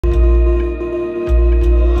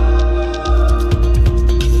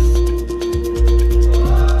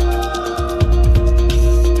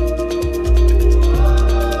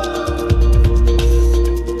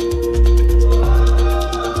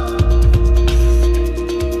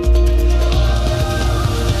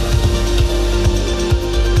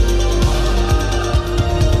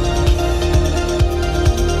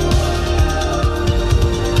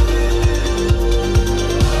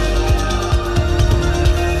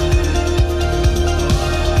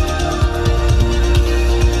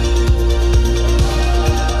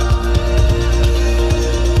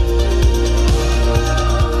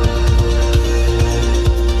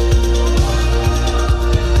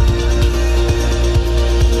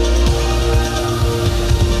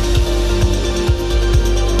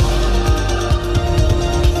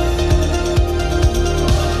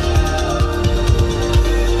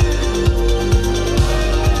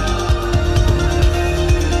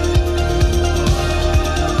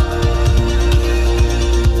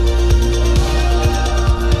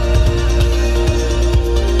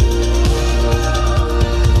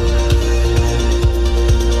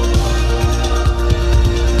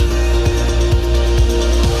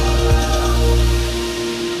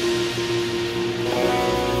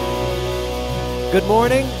Good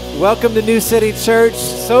morning. Welcome to New City Church.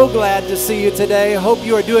 So glad to see you today. Hope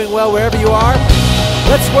you are doing well wherever you are.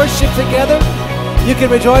 Let's worship together. You can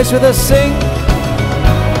rejoice with us, sing.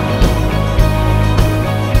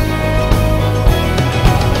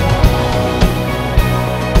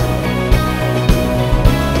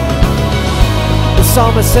 The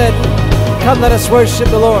psalmist said, "Come, let us worship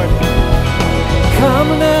the Lord.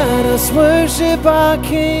 Come, let us worship our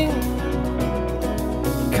King.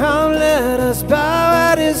 Come, let us bow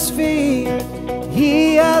at His feet.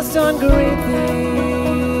 He has done great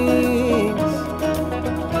things.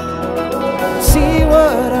 See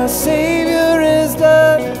what our Savior has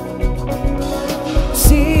done.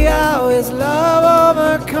 See how His love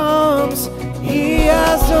overcomes. He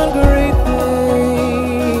has done great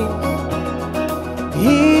things.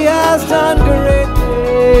 He has done great things.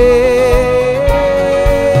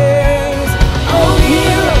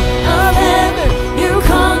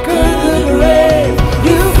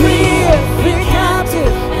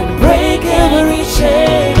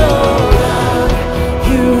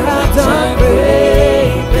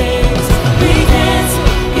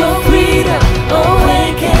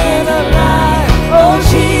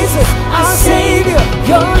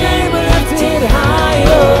 Your name lifted high,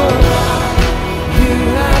 oh God, you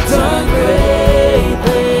have done great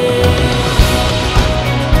things.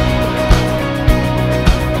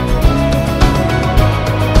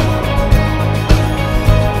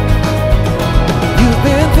 You've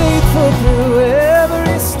been faithful through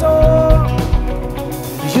every storm.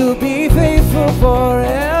 You'll be faithful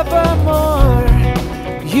forevermore.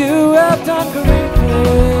 You have done great things.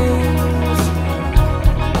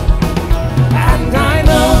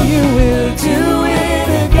 You will do it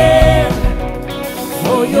again,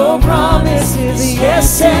 for your promise is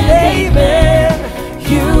yes and amen.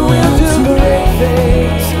 You will do great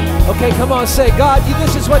things. Okay, come on, say, God,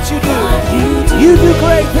 this is what you do. You do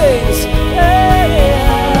great things. Yeah.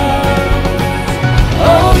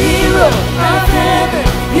 Oh, hero of heaven,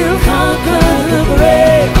 you conquer the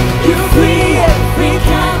grave. You free every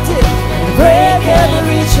captive and break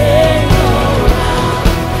every chain.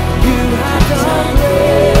 You have done great.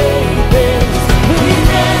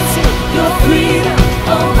 Freedom,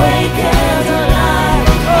 awake and alive.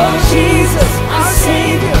 Oh Jesus, our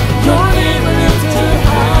Savior, your name lifted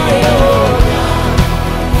high. Oh God,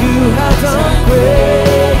 you have done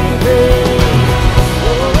great things. Oh,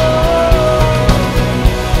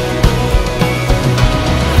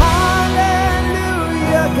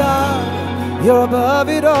 hallelujah, God, you're above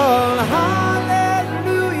it all.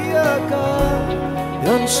 Hallelujah, God,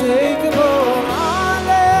 unshakable.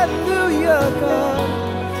 Hallelujah, God.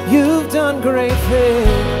 You've done great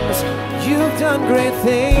things. You've done great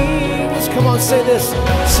things. Come on, say this.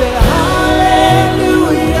 Say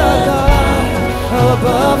hallelujah, God,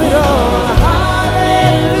 above it all.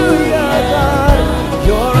 Hallelujah, God,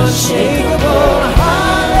 you're unshakable.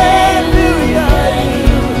 Hallelujah,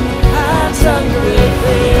 you have done great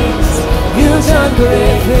things. You've done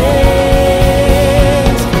great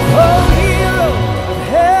things. Oh, hero of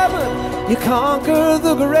heaven, you conquer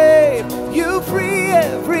the grave. You free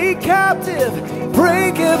every captive,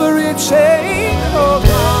 break every chain. Oh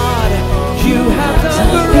God, you have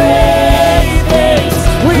done great things.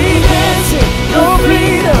 We dance in your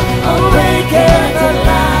freedom, awake and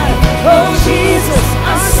alive. Oh Jesus,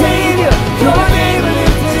 our Savior, your name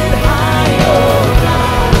lifted high. Oh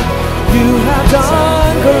God, you have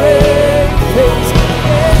done great things.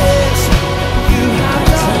 Yes, you have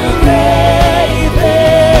done great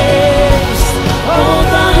things. Oh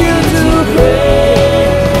God, you do great.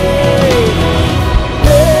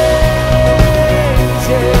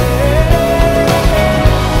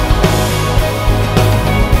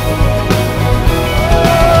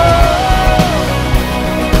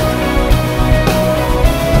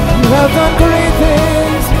 Have done great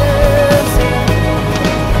things, yes.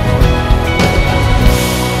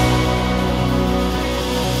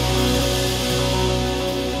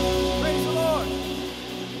 Praise the Lord.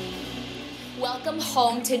 Welcome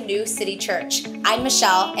home to New City Church. I'm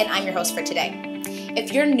Michelle, and I'm your host for today.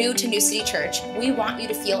 If you're new to New City Church, we want you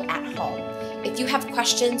to feel at home. If you have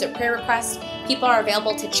questions or prayer requests, people are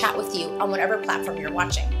available to chat with you on whatever platform you're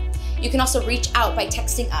watching. You can also reach out by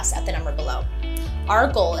texting us at the number below.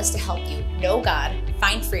 Our goal is to help you know God,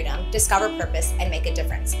 find freedom, discover purpose, and make a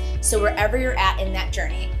difference. So wherever you're at in that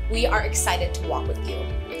journey, we are excited to walk with you.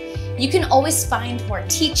 You can always find more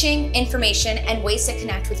teaching, information, and ways to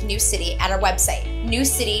connect with New City at our website,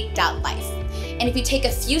 newcity.life. And if you take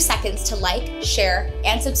a few seconds to like, share,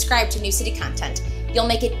 and subscribe to New City content, you'll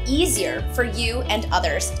make it easier for you and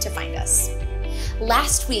others to find us.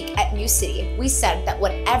 Last week at New City, we said that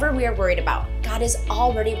whatever we are worried about, God is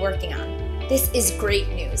already working on. This is great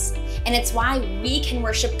news, and it's why we can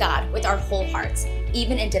worship God with our whole hearts,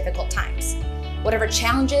 even in difficult times. Whatever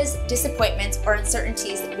challenges, disappointments, or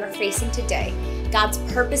uncertainties that you're facing today, God's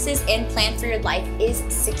purposes and plan for your life is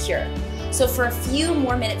secure. So for a few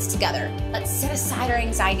more minutes together, let's set aside our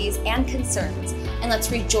anxieties and concerns, and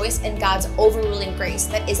let's rejoice in God's overruling grace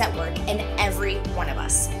that is at work in every one of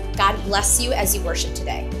us. God bless you as you worship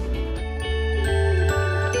today.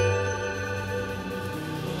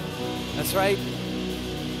 That's right.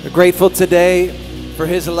 We're grateful today for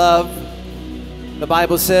His love. The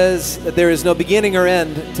Bible says that there is no beginning or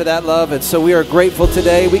end to that love, and so we are grateful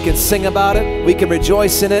today. We can sing about it. We can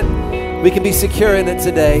rejoice in it. We can be secure in it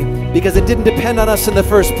today because it didn't depend on us in the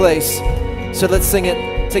first place. So let's sing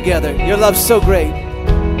it together. Your love's so great.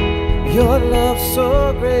 Your love's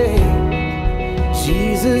so great.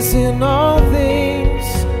 Jesus in all things.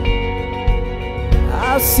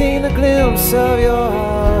 I've seen a glimpse of your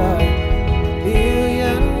heart.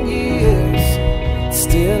 Million years,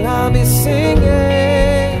 still I'll be singing.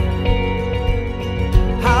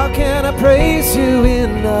 How can I praise you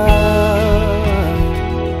enough?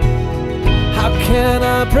 How can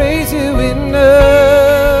I praise you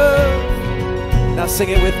enough? Now sing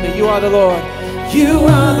it with me. You are the Lord. You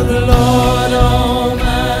are the Lord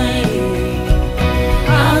Almighty.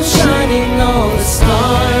 I'm shining all the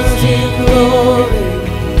stars in glory.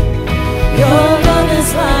 Your love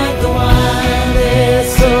is like the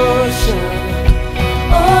wildest ocean.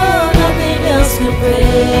 Oh, nothing else compares.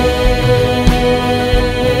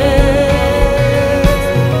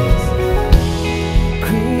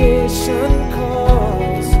 Creation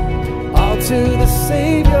calls all to the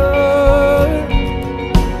Savior.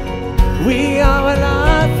 We are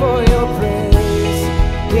alive for your praise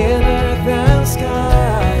in earth and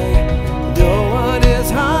sky. No one is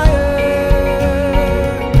higher.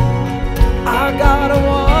 Our God of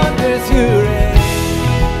wonders you reign.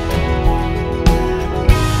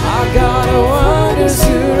 Our God of wonders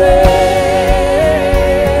you reign.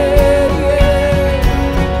 Yeah.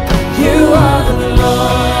 You are the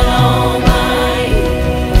Lord Almighty.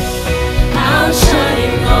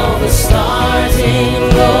 Outshining all the stars in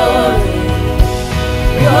glory.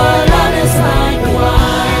 Your love is like the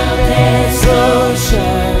wildest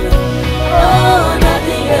ocean. Oh,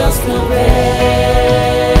 nothing else compares.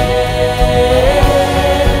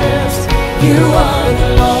 You are the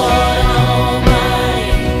Lord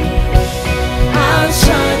Almighty,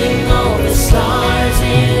 outshining all the stars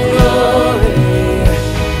in glory.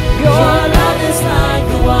 Your love is like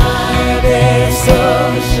the wildest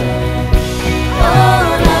ocean. Oh,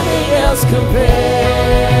 nothing else compares.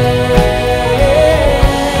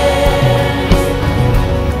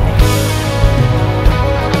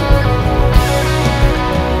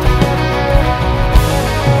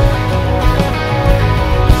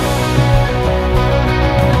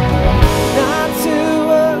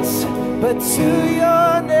 To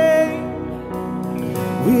your name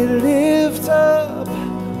we lift up,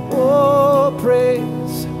 oh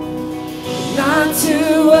praise. Not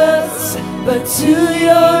to us, but to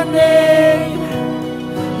your name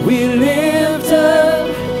we lift up,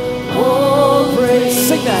 oh praise.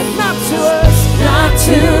 Sing that. Not to us, not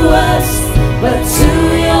to us, but to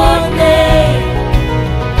your name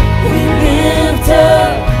we lift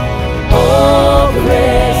up, oh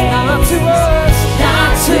praise. Not to us,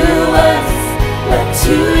 not to us, but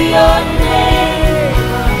to your name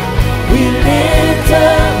we lift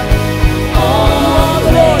up all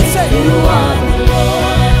praise. You are the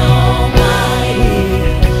Lord Almighty,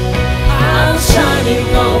 outshining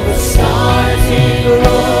all the stars in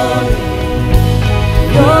glory.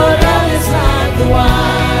 Your love is like the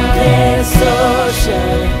wildest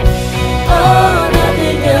ocean. Oh,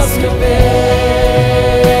 nothing else compares.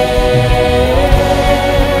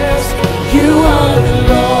 You are the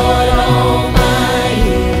Lord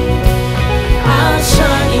Almighty,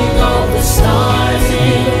 outshining all the stars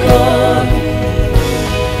in glory.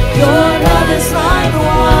 Your love is like the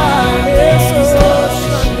wildest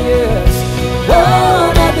ocean, yes.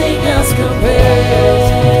 Oh, nothing else compares.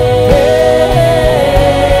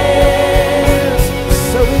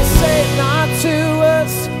 So we say not to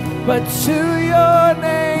us, but to your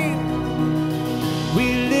name we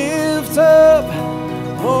lift up,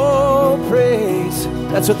 oh praise.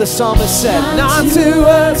 That's what the psalmist said. Not to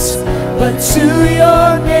us, but to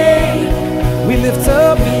your name we lift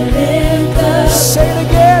up. Say it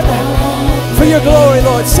again. For your glory,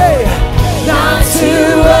 Lord. Say, not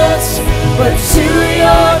to us, but to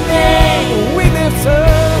your name we lift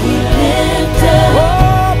up.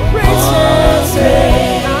 Oh, praise.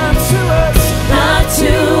 Not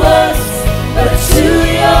to us, but to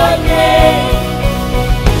your name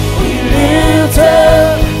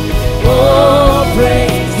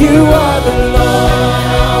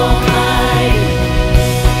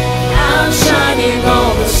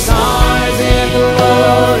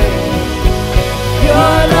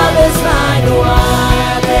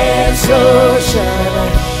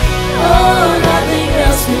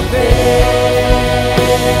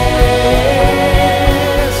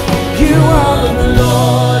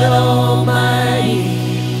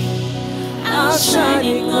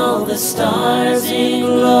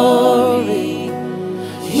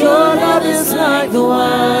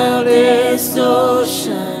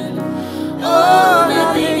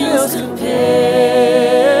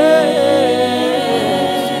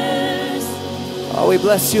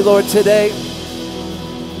bless you, Lord, today.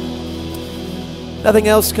 Nothing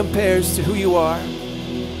else compares to who you are.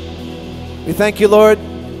 We thank you, Lord,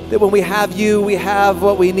 that when we have you, we have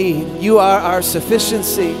what we need. You are our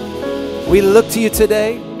sufficiency. We look to you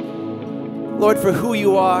today, Lord, for who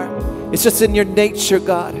you are. It's just in your nature,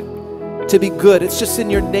 God, to be good. It's just in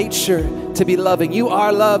your nature to be loving. You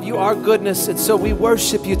are love. You are goodness. And so we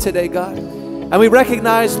worship you today, God. And we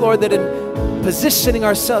recognize, Lord, that in positioning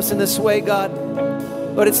ourselves in this way, God,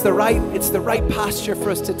 Lord, it's the right posture for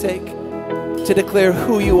us to take, to declare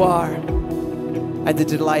who you are and to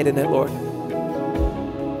delight in it, Lord.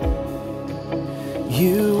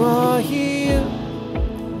 You are here,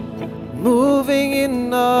 moving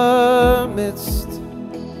in our midst.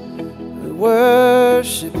 We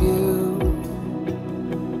worship you.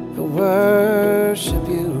 We worship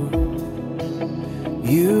you.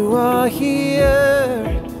 You are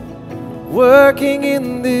here, working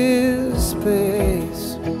in this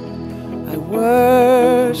place. I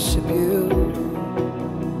worship you.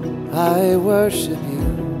 I worship you.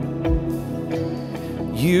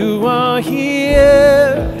 You are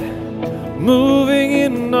here, moving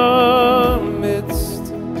in our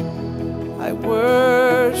midst. I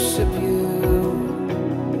worship you.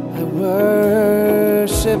 I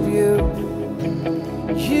worship you.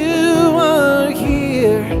 You are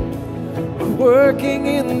here, working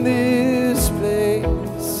in this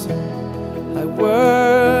place. I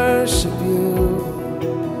worship you.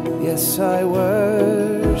 Yes, I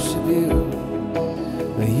worship you.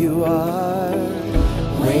 You are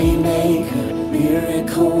Waymaker,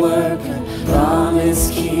 miracle worker,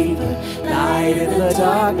 promise keeper, light in the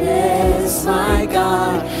darkness, my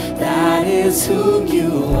God, that is who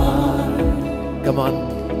you are. Come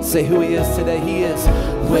on, say who he is today. He is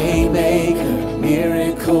Waymaker,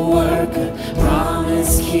 miracle worker,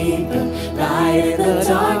 promise keeper, light in the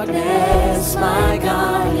darkness, my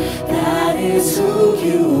God, that is who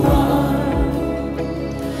you are.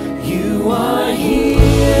 You are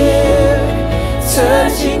here,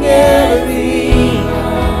 touching every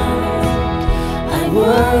heart. I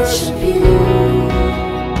worship you.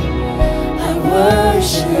 I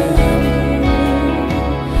worship you.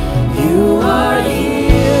 You are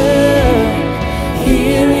here,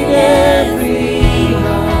 healing every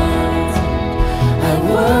heart. I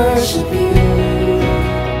worship you.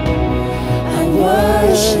 I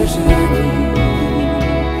worship you.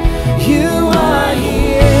 You are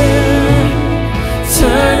here,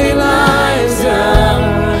 turning lives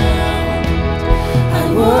around. I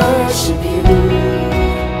worship you.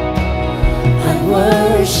 I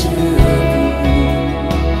worship you.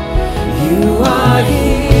 You are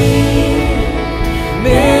here,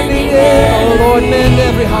 mending every, oh Lord, mend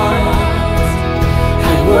every heart.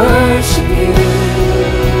 I worship you.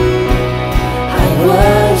 I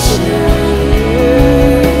worship you.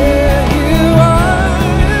 You are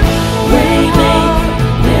waymaker,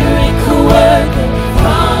 miracle worker,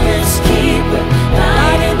 promise keeper,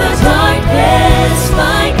 light in the darkness,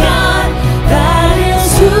 my God, that is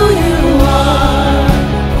who you are.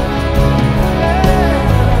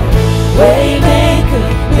 Waymaker,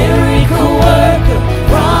 miracle worker,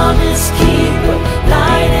 promise keeper,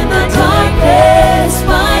 light in the darkness,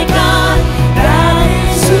 my God, that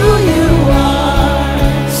is who you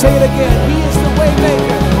are. Say it again. He is the way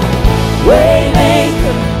maker.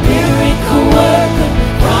 Waymaker, miracle worker,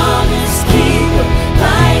 promise keeper,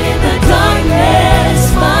 light in the darkness,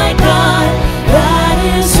 my God, that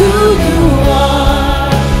is who you are.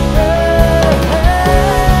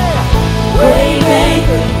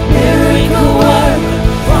 Waymaker, miracle worker,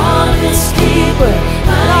 promise keeper,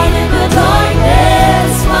 light in the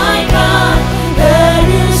darkness, my God, that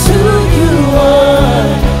is who you are.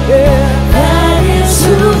 That is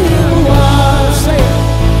who you are. Say it.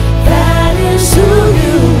 That is who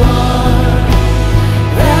you are.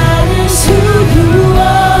 That is who you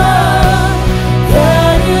are.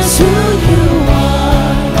 That is who you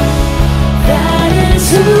are. That is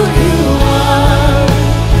who you are.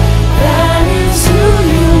 That is who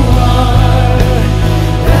you are.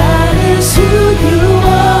 That is who you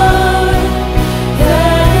are.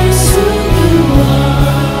 That is who you are.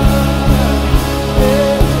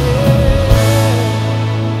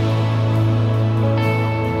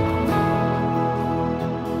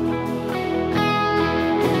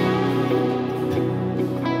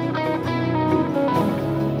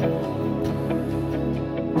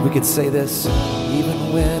 We could say this,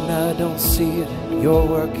 even when I don't see it, you're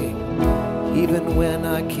working. Even when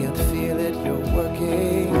I can't feel it, you're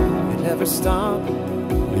working. You never stop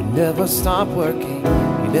working.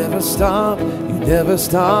 You never stop working.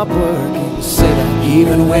 Say that.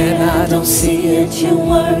 Even when I don't see it, you're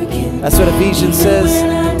working. That's what Ephesians says,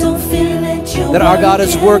 When I don't feel it, you're that our God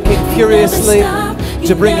is working furiously You never stop.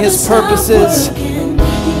 to bring You his never stop purposes working. You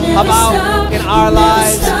never about stop. in You our never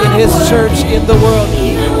lives, stop in his working. church, in the world.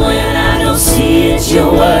 Even when I don't see it,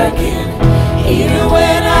 you're working. Even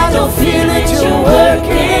when I don't feel it, you're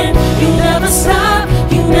working. You never stop.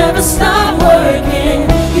 You never stop working.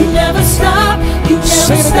 You never stop. You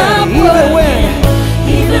Say never it stop again. working.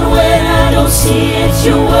 Even when I don't see it,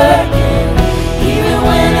 you're working. Even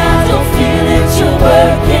when I don't feel it, you're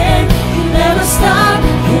working. You never stop.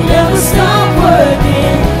 You never stop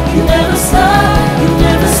working. You never stop. You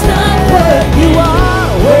never stop working. You are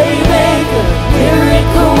Waymaker,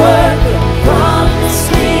 miracle worker, promise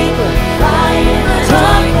keeper, light in the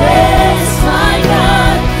darkness, my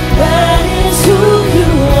God, that is who you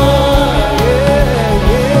are.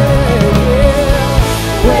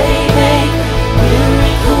 Waymaker,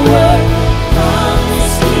 miracle worker,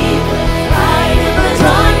 promise keeper, light in the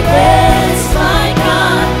darkness, my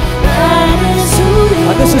God, that is who you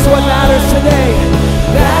are. This is what matters today.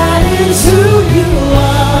 That is who you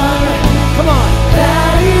are. Come on.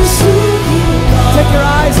 That is who you are. Take your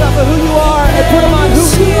eyes off of who you are and put them on who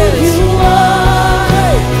he is. You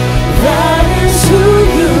are. That is who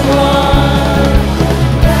you are.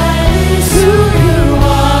 That is who you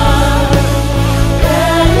are.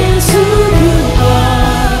 That is who you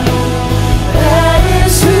are. That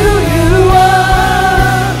is who you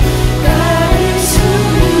are. That is who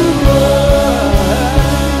you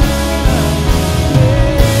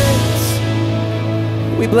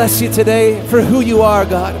are. We bless you today for who you are,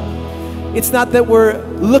 God. It's not that we're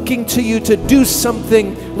looking to you to do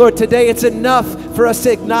something. Lord, today it's enough for us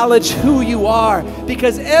to acknowledge who you are,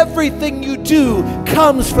 because everything you do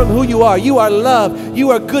comes from who you are. You are love.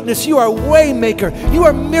 You are goodness. You are waymaker. You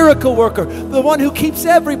are miracle worker, the one who keeps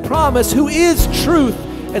every promise, who is truth.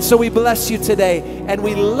 And so we bless you today, and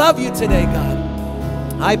we love you today, God.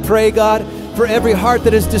 I pray, God, for every heart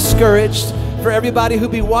that is discouraged, for everybody who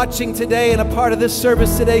be watching today and a part of this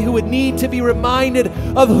service today who would need to be reminded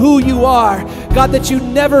of who you are. God, that you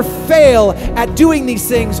never fail at doing these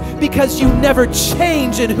things because you never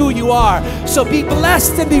change in who you are. So be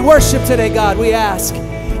blessed and be worshiped today, God, we ask.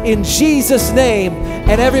 In Jesus' name.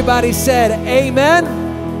 And everybody said, amen,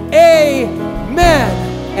 amen,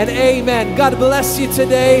 and amen. God bless you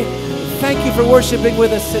today. Thank you for worshiping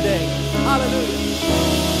with us today. Hallelujah.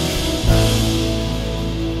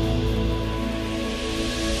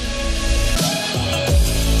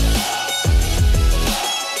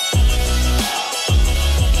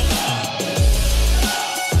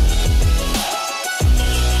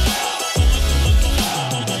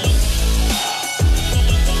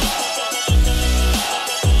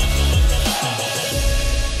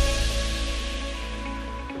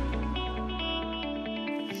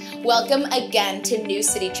 Welcome again to New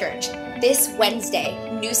City Church. This Wednesday,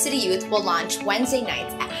 New City Youth will launch Wednesday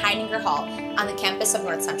nights at Heininger Hall on the campus of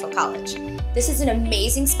North Central College. This is an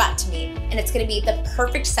amazing spot to meet, and it's going to be the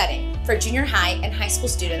perfect setting for junior high and high school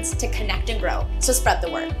students to connect and grow, so spread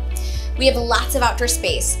the word. We have lots of outdoor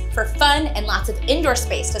space for fun and lots of indoor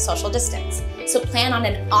space to social distance, so plan on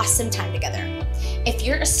an awesome time together. If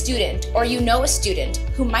you're a student or you know a student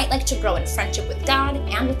who might like to grow in friendship with God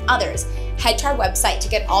and with others, head to our website to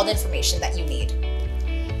get all the information that you need.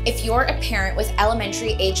 If you're a parent with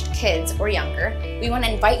elementary-aged kids or younger, we want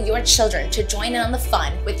to invite your children to join in on the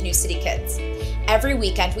fun with New City Kids. Every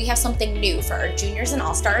weekend, we have something new for our juniors and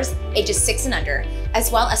all-stars, ages 6 and under,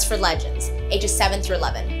 as well as for legends, ages 7 through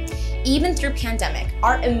 11. Even through pandemic,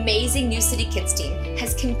 our amazing New City Kids team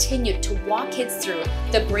has continued to walk kids through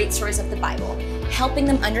the great stories of the Bible, helping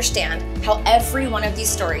them understand how every one of these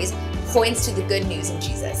stories points to the good news in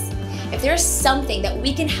Jesus. If there's something that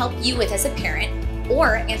we can help you with as a parent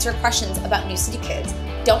or answer questions about New City Kids,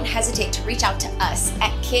 don't hesitate to reach out to us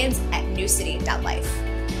at kids@newcity.life.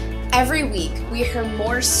 Every week, we hear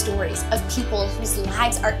more stories of people whose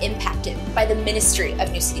lives are impacted by the ministry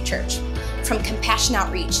of New City Church. From compassion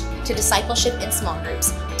outreach to discipleship in small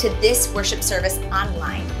groups to this worship service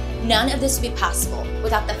online, none of this would be possible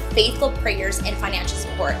without the faithful prayers and financial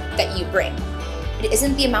support that you bring. It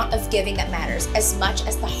isn't the amount of giving that matters as much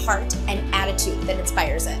as the heart and attitude that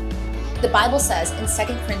inspires it. The Bible says in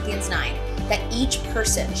 2 Corinthians 9 that each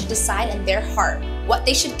person should decide in their heart what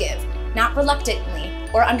they should give, not reluctantly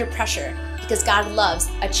or under pressure, because God loves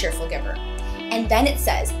a cheerful giver. And then it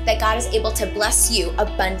says that God is able to bless you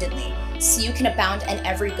abundantly so you can abound in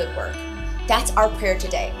every good work. That's our prayer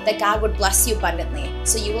today, that God would bless you abundantly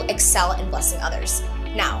so you will excel in blessing others.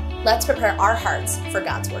 Now, let's prepare our hearts for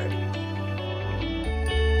God's word.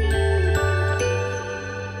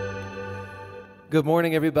 Good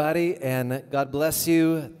morning, everybody, and God bless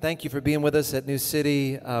you. Thank you for being with us at New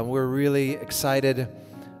City. We're really excited.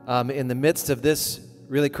 In the midst of this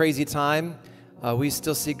really crazy time, we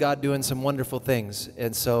still see God doing some wonderful things.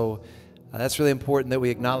 And so that's really important that we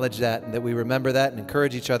acknowledge that and that we remember that and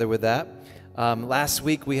encourage each other with that. Last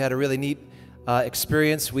week, we had a really neat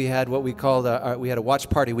experience. We had what we called we had a watch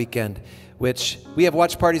party weekend, which we have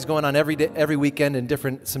watch parties going on every weekend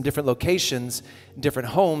in some different locations, different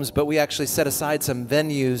homes, but we actually set aside some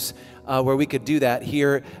venues where we could do that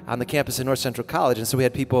here on the campus of North Central College. And so we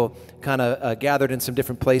had people kind of gathered in some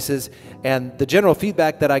different places. And the general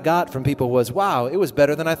feedback that I got from people was, wow, it was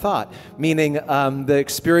better than I thought. Meaning the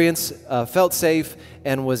experience felt safe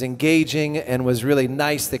and was engaging and was really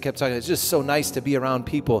nice. They kept talking, it's just so nice to be around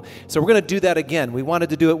people. So we're going to do that again. We wanted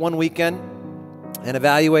to do it one weekend and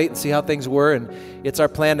evaluate and see how things were, and it's our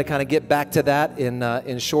plan to kind of get back to that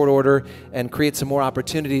in short order and create some more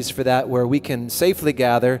opportunities for that where we can safely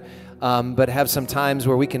gather, but have some times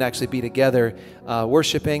where we can actually be together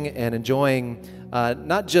worshiping and enjoying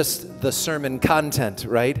not just the sermon content,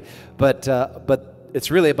 right, but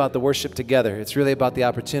it's really about the worship together. It's really about the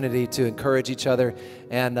opportunity to encourage each other.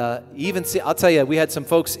 And even see, I'll tell you, we had some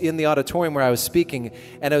folks in the auditorium where I was speaking,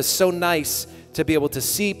 and it was so nice to be able to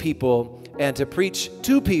see people and to preach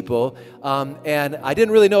to people. And I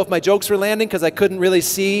didn't really know if my jokes were landing because I couldn't really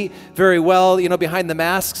see very well, behind the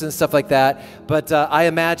masks and stuff like that. But I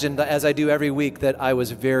imagined, as I do every week, that I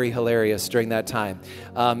was very hilarious during that time.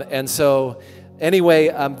 And so anyway,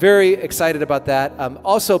 I'm very excited about that. I'm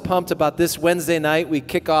also pumped about this Wednesday night. We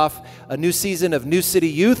kick off a new season of New City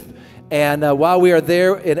Youth. And while we are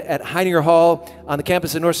there at Heininger Hall on the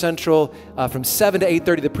campus of North Central from 7 to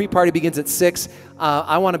 8:30, the pre-party begins at 6.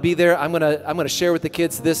 I want to be there. I'm gonna share with the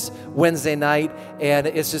kids this Wednesday night, and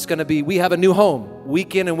it's just going to be, we have a new home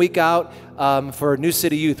week in and week out for New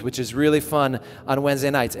City Youth, which is really fun on Wednesday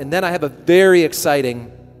nights. And then I have a very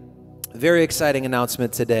exciting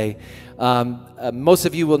announcement today. Most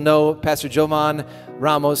of you will know Pastor Jovan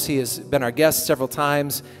Ramos. He has been our guest several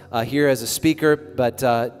times here as a speaker, but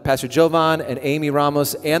Pastor Jovan and Amy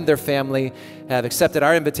Ramos and their family have accepted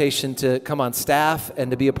our invitation to come on staff and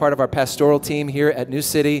to be a part of our pastoral team here at New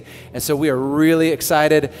City, and so we are really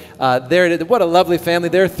excited. What a lovely family.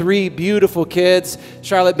 They're three beautiful kids,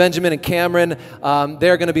 Charlotte, Benjamin, and Cameron.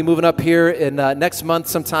 They're going to be moving up here in next month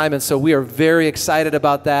sometime, and so we are very excited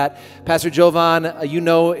about that. Pastor Jovan,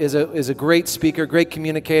 is a great speaker, great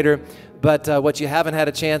communicator. But what you haven't had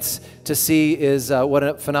a chance to see is what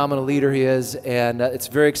a phenomenal leader he is. And it's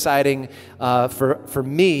very exciting for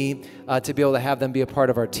me to be able to have them be a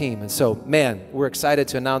part of our team. And so, man, we're excited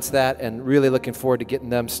to announce that and really looking forward to getting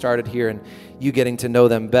them started here and you getting to know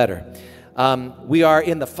them better. We are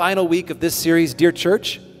in the final week of this series, Dear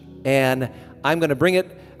Church, and I'm going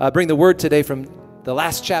to bring the word today from the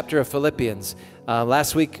last chapter of Philippians.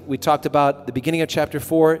 Last week, we talked about the beginning of chapter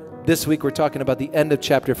 4. This week, we're talking about the end of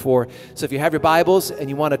chapter 4. So if you have your Bibles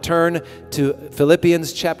and you want to turn to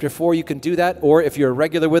Philippians chapter 4, you can do that. Or if you're a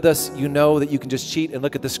regular with us, you know that you can just cheat and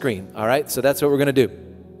look at the screen. All right? So that's what we're going to do.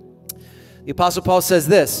 The Apostle Paul says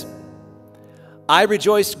this: I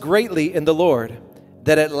rejoiced greatly in the Lord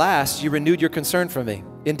that at last you renewed your concern for me.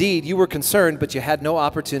 Indeed, you were concerned, but you had no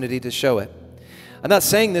opportunity to show it. I'm not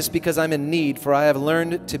saying this because I'm in need, for I have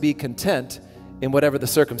learned to be content in whatever the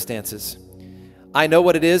circumstances. I know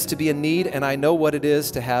what it is to be in need, and I know what it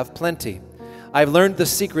is to have plenty. I've learned the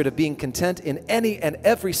secret of being content in any and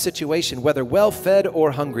every situation, whether well-fed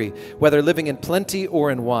or hungry, whether living in plenty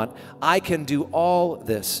or in want. I can do all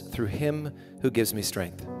this through him who gives me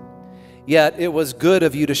strength. Yet it was good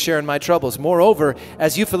of you to share in my troubles. Moreover,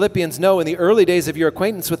 as you Philippians know, in the early days of your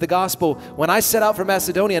acquaintance with the gospel, when I set out for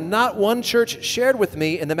Macedonia, not one church shared with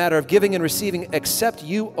me in the matter of giving and receiving except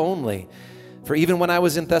you only. For even when I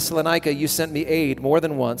was in Thessalonica, you sent me aid more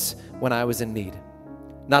than once when I was in need.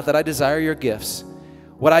 Not that I desire your gifts.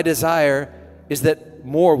 What I desire is that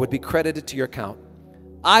more would be credited to your account.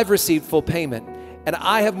 I've received full payment, and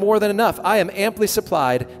I have more than enough. I am amply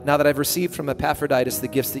supplied now that I've received from Epaphroditus the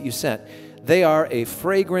gifts that you sent. They are a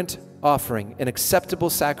fragrant offering, an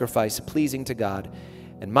acceptable sacrifice pleasing to God.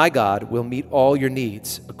 And my God will meet all your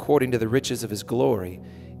needs according to the riches of his glory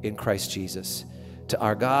in Christ Jesus. To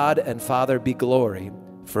our God and Father be glory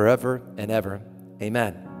forever and ever.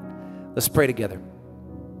 Amen. Let's pray together.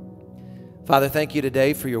 Father, thank you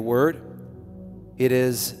today for your word. It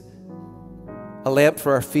is a lamp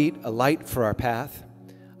for our feet, a light for our path.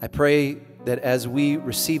 I pray that as we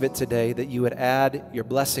receive it today, that you would add your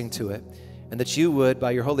blessing to it, and that you would,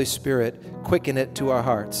 by your Holy Spirit, quicken it to our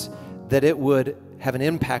hearts, that it would have an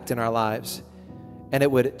impact in our lives, and it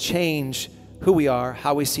would change who we are,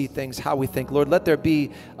 how we see things, how we think. Lord, let there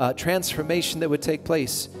be a transformation that would take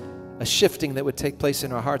place, a shifting that would take place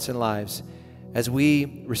in our hearts and lives as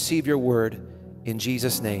we receive your word in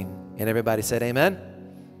Jesus' name. And everybody said amen?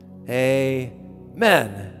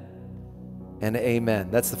 Amen. And amen.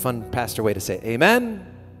 That's the fun pastor way to say it. Amen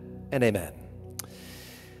and amen.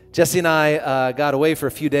 Jesse and I got away for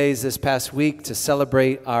a few days this past week to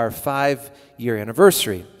celebrate our 5-year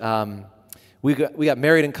anniversary. We got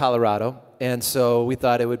married in Colorado, and so we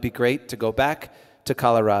thought it would be great to go back to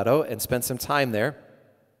Colorado and spend some time there.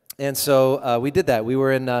 And so we did that. We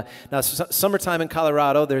were in now summertime in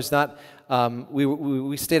Colorado. There's not.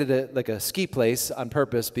 We stayed at a ski place on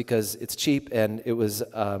purpose because it's cheap and it was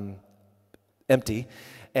empty.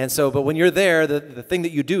 And so, but when you're there, the thing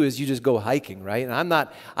that you do is you just go hiking, right? And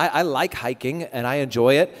I like hiking and I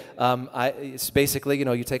enjoy it. It's basically,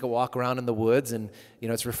 you take a walk around in the woods and,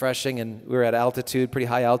 it's refreshing, and we were at altitude, pretty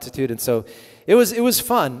high altitude. And so it was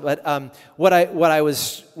fun. But what I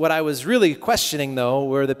was really questioning though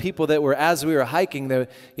were the people that were, as we were hiking,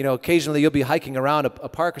 occasionally you'll be hiking around a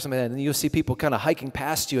park or something, and you'll see people kind of hiking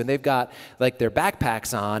past you, and they've got like their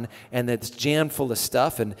backpacks on, and it's jammed full of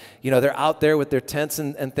stuff, and they're out there with their tents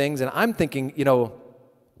and things, and I'm thinking,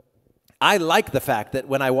 I like the fact that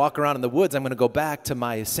when I walk around in the woods, I'm going to go back to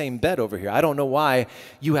my same bed over here. I don't know why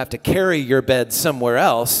you have to carry your bed somewhere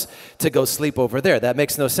else to go sleep over there. That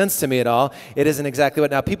makes no sense to me at all. It isn't exactly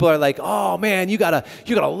what. Now people are like, "Oh man, you gotta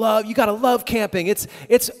love camping." It's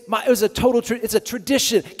a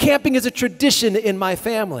tradition. Camping is a tradition in my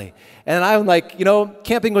family, and I'm like,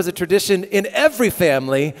 camping was a tradition in every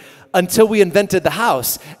family until we invented the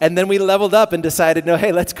house, and then we leveled up and decided, no,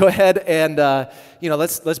 hey, let's go ahead and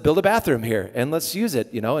let's build a bathroom here and let's use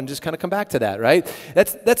it, and just kind of come back to that, right?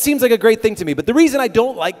 That seems like a great thing to me. But the reason I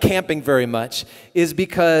don't like camping very much is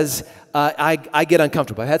because I get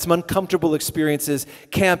uncomfortable. I had some uncomfortable experiences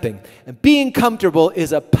camping, and being comfortable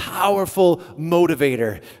is a powerful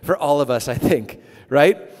motivator for all of us, I think,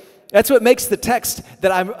 right? That's what makes the text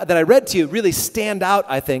that I read to you really stand out,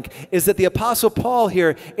 I think, is that the Apostle Paul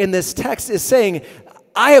here in this text is saying,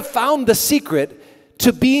 I have found the secret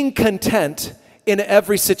to being content in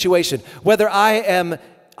every situation, whether I am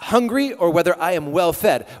hungry or whether I am well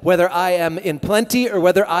fed, whether I am in plenty or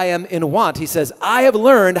whether I am in want. He says, I have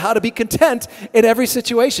learned how to be content in every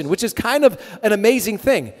situation, which is kind of an amazing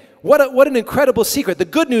thing. What an incredible secret. The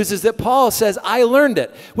good news is that Paul says, I learned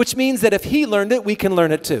it, which means that if he learned it, we can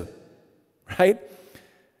learn it too. Right?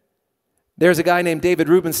 There's a guy named David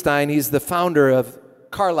Rubenstein. He's the founder of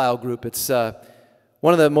Carlyle Group. It's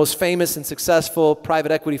one of the most famous and successful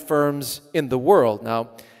private equity firms in the world. Now,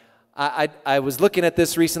 I was looking at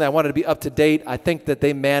this recently. I wanted to be up to date. I think that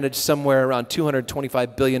they manage somewhere around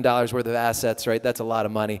 $225 billion worth of assets, right? That's a lot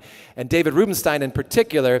of money. And David Rubenstein in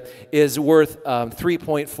particular is worth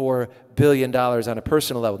 $3.4 billion on a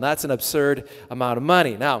personal level. And that's an absurd amount of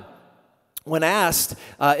money. Now, when asked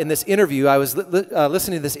in this interview, I was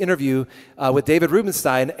listening to this interview with David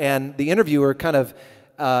Rubenstein, and the interviewer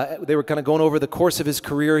they were kind of going over the course of his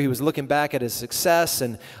career. He was looking back at his success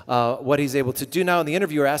and what he's able to do now. And the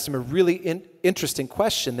interviewer asked him a really interesting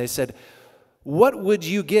question. They said, what would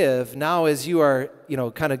you give now as you are,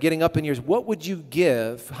 kind of getting up in years, what would you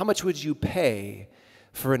give, how much would you pay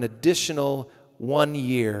for an additional 1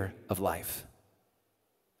 year of life?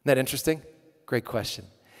 Isn't that interesting? Great question.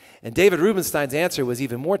 And David Rubenstein's answer was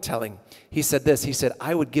even more telling. He said this, he said,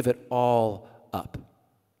 I would give it all up.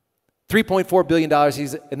 $3.4 billion,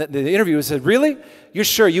 and the interviewer said, really? You're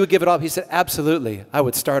sure you would give it all up? He said, absolutely. I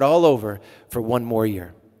would start all over for 1 more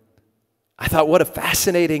year. I thought, what a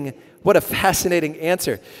fascinating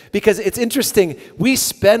answer. Because it's interesting, we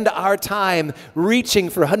spend our time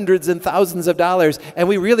reaching for hundreds and thousands of dollars, and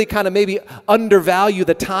we really kind of maybe undervalue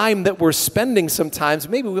the time that we're spending sometimes.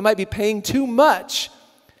 Maybe we might be paying too much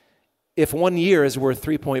if 1 year is worth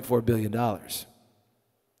 $3.4 billion.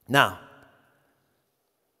 Now,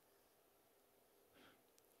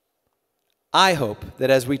 I hope that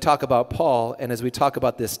as we talk about Paul and as we talk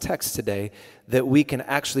about this text today, that we can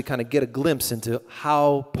actually kind of get a glimpse into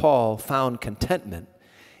how Paul found contentment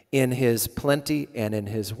in his plenty and in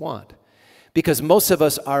his want. Because most of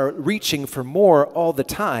us are reaching for more all the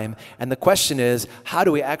time, and the question is, how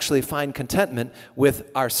do we actually find contentment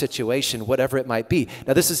with our situation, whatever it might be?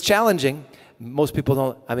 Now, this is challenging. Most people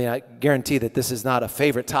don't, I guarantee that this is not a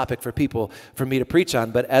favorite topic for people for me to preach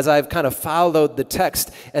on, but as I've kind of followed the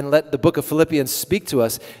text and let the book of Philippians speak to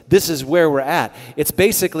us, this is where we're at. It's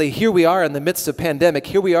basically, here we are in the midst of pandemic,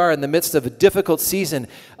 here we are in the midst of a difficult season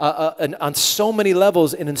and on so many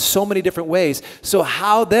levels and in so many different ways. So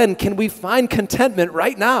how then can we find contentment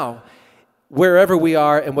right now wherever we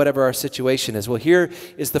are and whatever our situation is. Well, here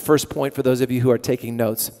is the first point for those of you who are taking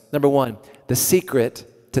notes. Number one, the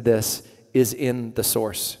secret to this is in the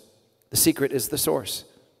source. The secret is the source.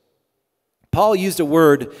 Paul used a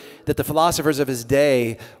word that the philosophers of his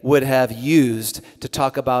day would have used to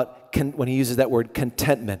talk about when he uses that word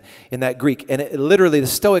contentment in that Greek. And literally the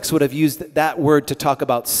Stoics would have used that word to talk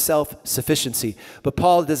about self-sufficiency. But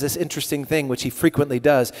Paul does this interesting thing, which he frequently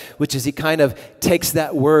does, which is he kind of takes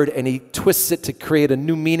that word and he twists it to create a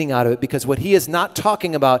new meaning out of it, because what he is not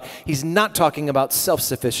talking about, he's not talking about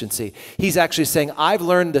self-sufficiency. He's actually saying, I've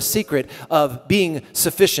learned the secret of being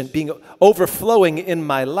sufficient, being overflowing in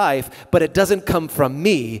my life, but it doesn't come from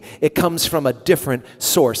me. It comes from a different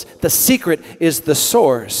source. The secret is the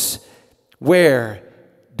source. Where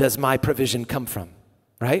does my provision come from,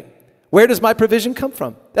 right? Where does my provision come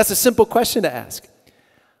from? That's a simple question to ask.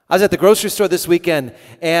 I was at the grocery store this weekend,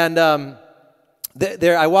 and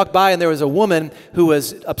there I walked by, and there was a woman who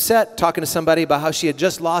was upset talking to somebody about how she had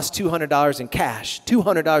just lost $200 in cash.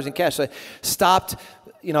 $200 in cash. So I stopped,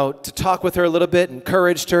 to talk with her a little bit,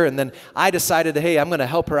 encouraged her, and then I decided, hey, I'm going to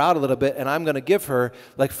help her out a little bit, and I'm going to give her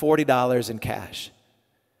like $40 in cash.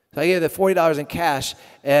 So I gave her $40 in cash,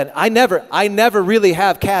 and I never really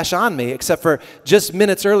have cash on me, except for just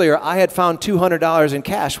minutes earlier, I had found $200 in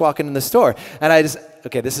cash walking in the store. And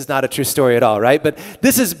okay, this is not a true story at all, right? But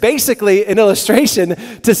this is basically an illustration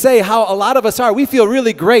to say how a lot of us are. We feel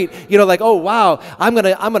really great, like, oh, wow, I'm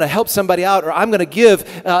gonna help somebody out, or I'm gonna give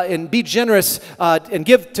and be generous and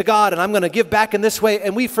give to God, and I'm gonna give back in this way,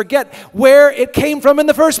 and we forget where it came from in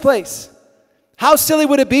the first place. How silly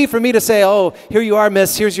would it be for me to say, oh, here you are,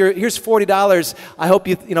 miss, here's $40. I hope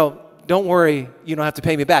don't worry, you don't have to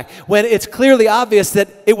pay me back. When it's clearly obvious that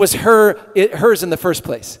it was hers in the first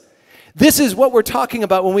place. This is what we're talking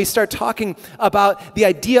about when we start talking about the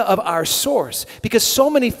idea of our source. Because so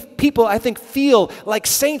many people, I think, feel like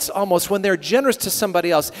saints almost when they're generous to somebody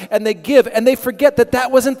else and they give and they forget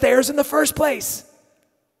that wasn't theirs in the first place.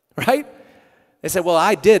 Right? They say, well,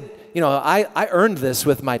 I did, I earned this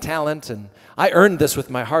with my talent, and I earned this with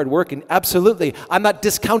my hard work. And absolutely, I'm not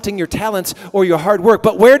discounting your talents or your hard work,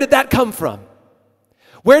 but where did that come from?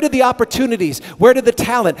 Where did the opportunities, where did the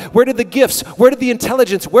talent, where did the gifts, where did the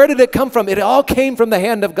intelligence, where did it come from? It all came from the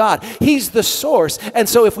hand of God. He's the source. And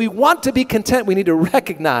so if we want to be content, we need to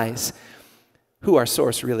recognize who our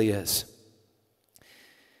source really is.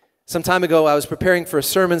 Some time ago, I was preparing for a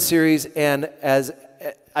sermon series, and as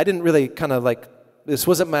I didn't really this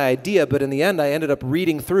wasn't my idea, but in the end, I ended up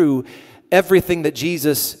reading through everything that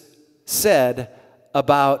Jesus said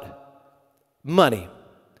about money.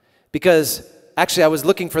 Because actually, I was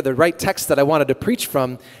looking for the right text that I wanted to preach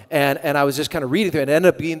from, and I was just kind of reading through it. And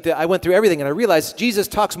it ended up I went through everything, and I realized Jesus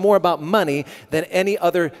talks more about money than any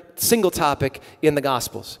other single topic in the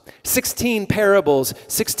Gospels. 16 parables,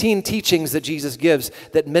 16 teachings that Jesus gives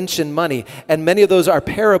that mention money, and many of those are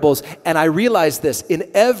parables. And I realized this, in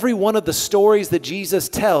every one of the stories that Jesus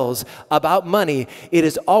tells about money, it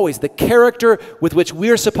is always the character with which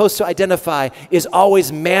we're supposed to identify is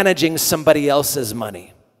always managing somebody else's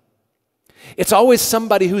money. It's always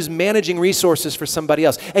somebody who's managing resources for somebody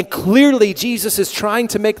else. And clearly, Jesus is trying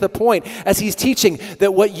to make the point as he's teaching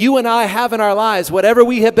that what you and I have in our lives, whatever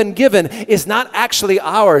we have been given, is not actually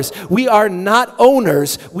ours. We are not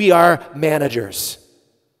owners. We are managers,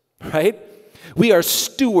 right? We are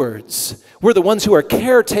stewards. We're the ones who are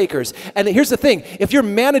caretakers. And here's the thing. If you're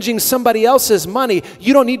managing somebody else's money,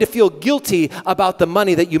 you don't need to feel guilty about the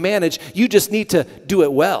money that you manage. You just need to do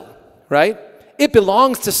it well, right? It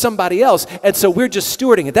belongs to somebody else, and so we're just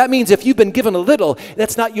stewarding it. That means if you've been given a little,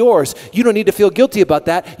 that's not yours. You don't need to feel guilty about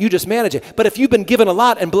that. You just manage it. But if you've been given a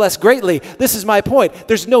lot and blessed greatly, this is my point.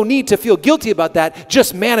 There's no need to feel guilty about that.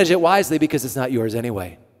 Just manage it wisely because it's not yours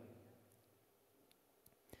anyway.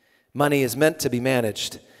 Money is meant to be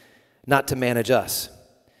managed, not to manage us.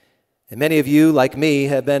 And many of you, like me,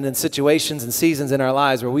 have been in situations and seasons in our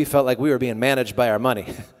lives where we felt like we were being managed by our money.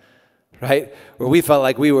 Right? Where we felt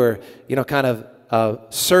like we were,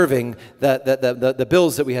 serving the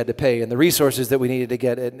bills that we had to pay and the resources that we needed to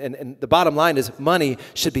get. And the bottom line is money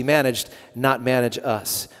should be managed, not manage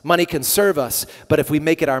us. Money can serve us, but if we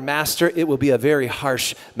make it our master, it will be a very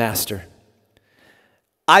harsh master.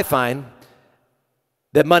 I find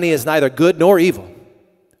that money is neither good nor evil.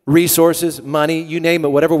 Resources, money, you name it,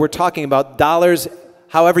 whatever we're talking about, dollars,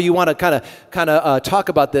 however you want to kind of talk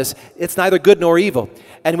about this, it's neither good nor evil.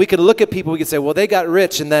 And we could look at people, we could say, well, they got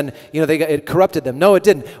rich and then, it corrupted them. No, it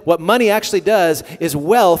didn't. What money actually does is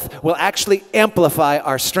wealth will actually amplify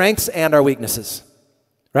our strengths and our weaknesses,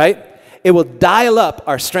 right? It will dial up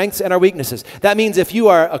our strengths and our weaknesses. That means if you've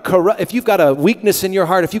got a weakness in your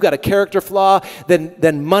heart, if you've got a character flaw,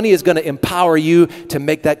 then money is going to empower you to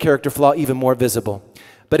make that character flaw even more visible.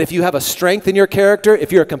 But if you have a strength in your character,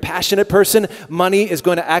 if you're a compassionate person, money is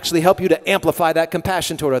going to actually help you to amplify that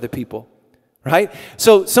compassion toward other people. Right?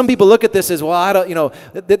 So some people look at this as, well,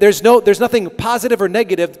 there's nothing positive or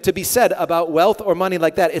negative to be said about wealth or money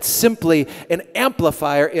like that. It's simply an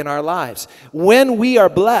amplifier in our lives. When we are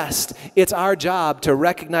blessed, it's our job to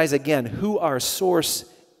recognize again who our source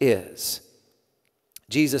is.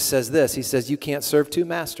 Jesus says this, he says, you can't serve two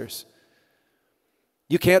masters.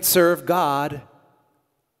 You can't serve God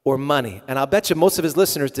or money. And I'll bet you most of his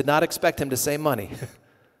listeners did not expect him to say money,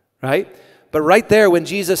 right? But right there when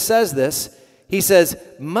Jesus says this, he says,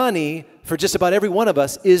 money, for just about every one of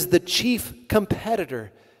us, is the chief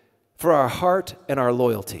competitor for our heart and our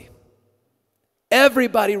loyalty.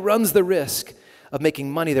 Everybody runs the risk of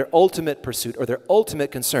making money their ultimate pursuit or their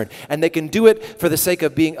ultimate concern. And they can do it for the sake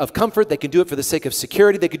of comfort. They can do it for the sake of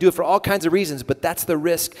security. They can do it for all kinds of reasons, but that's the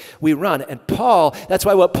risk we run. And that's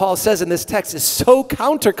why what Paul says in this text is so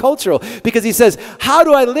countercultural, because he says, how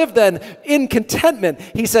do I live then in contentment?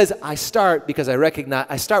 He says, I start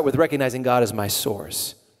with recognizing God as my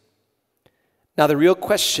source. Now, the real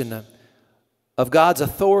question of God's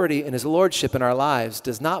authority and his lordship in our lives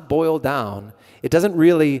does not boil down. It doesn't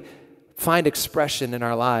really find expression in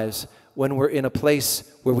our lives when we're in a place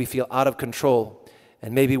where we feel out of control,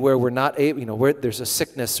 and maybe where we're not able, where there's a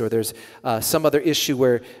sickness or there's some other issue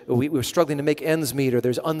where we're struggling to make ends meet, or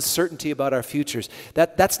there's uncertainty about our futures.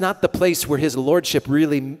 That's not the place where his lordship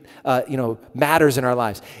really matters in our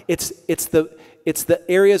lives. It's the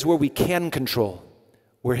areas where we can control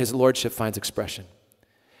where his lordship finds expression.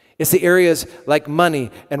 It's the areas like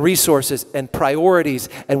money and resources and priorities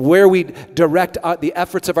and where we direct the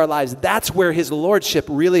efforts of our lives. That's where his lordship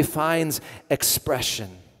really finds expression.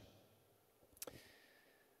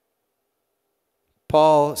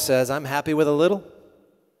 Paul says, I'm happy with a little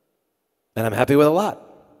and I'm happy with a lot.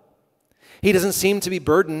 He doesn't seem to be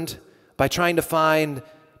burdened by trying to find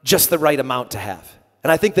just the right amount to have.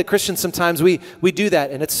 And I think that Christians sometimes we do that.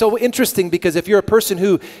 And it's so interesting because if you're a person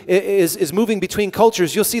who is moving between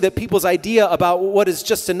cultures, you'll see that people's idea about what is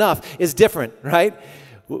just enough is different, right?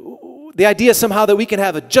 The idea somehow that we can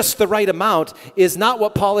have just the right amount is not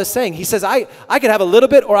what Paul is saying. He says, I could have a little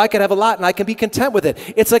bit or I could have a lot and I can be content with it.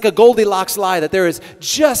 It's like a Goldilocks lie that there is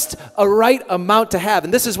just a right amount to have.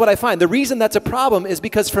 And this is what I find. The reason that's a problem is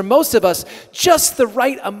because for most of us, just the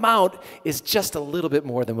right amount is just a little bit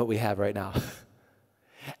more than what we have right now.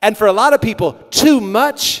 And for a lot of people, too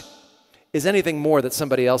much is anything more that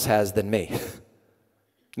somebody else has than me.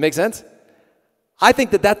 Make sense? I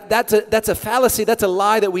think that's a fallacy, that's a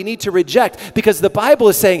lie that we need to reject, because the Bible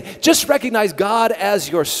is saying, just recognize God as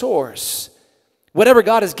your source. Whatever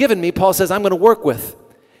God has given me, Paul says, I'm going to work with.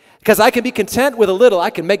 Because I can be content with a little,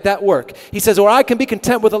 I can make that work. He says, or I can be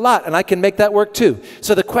content with a lot, and I can make that work too.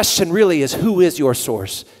 So the question really is, who is your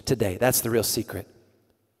source today? That's the real secret.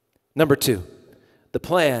 Number 2, the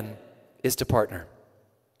plan is to partner.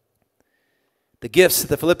 The gifts that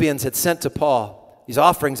the Philippians had sent to Paul, these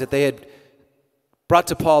offerings that they had brought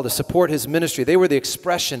to Paul to support his ministry, they were the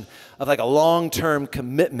expression of like a long-term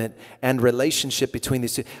commitment and relationship between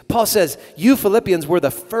these two. Paul says, you Philippians were the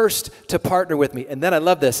first to partner with me. And then I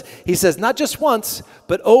love this. He says, not just once,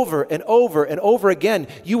 but over and over and over again,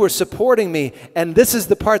 you were supporting me. And this is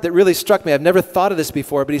the part that really struck me. I've never thought of this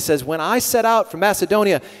before, but he says, when I set out from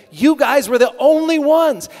Macedonia, you guys were the only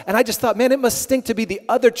ones. And I just thought, man, it must stink to be the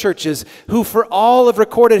other churches who for all of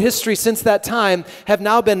recorded history since that time have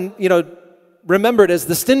now been, remembered as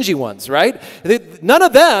the stingy ones, right? None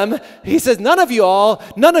of them, he says, none of y'all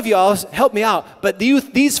helped me out, but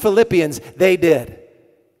these Philippians, they did.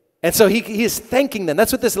 And so he is thanking them.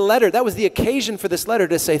 That's what that was the occasion for this letter,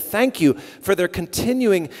 to say thank you for their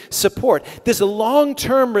continuing support. This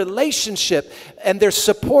long-term relationship and their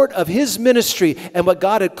support of his ministry and what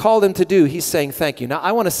God had called him to do, he's saying thank you. Now,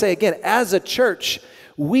 I want to say again, as a church,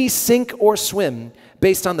 we sink or swim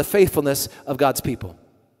based on the faithfulness of God's people.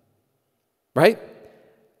 Right?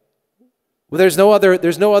 Well, there's no other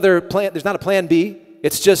plan. There's not a plan B.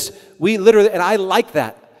 It's just, we literally, and I like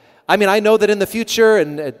that. I mean, I know that in the future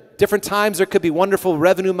and at different times there could be wonderful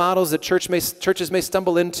revenue models that churches may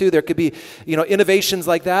stumble into. There could be, innovations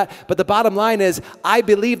like that. But the bottom line is, I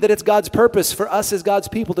believe that it's God's purpose for us as God's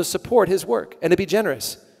people to support his work and to be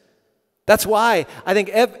generous. That's why I think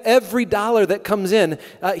every dollar that comes in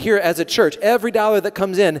here as a church, every dollar that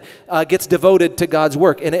comes in gets devoted to God's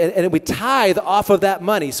work. And we tithe off of that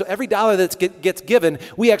money. So every dollar that gets given,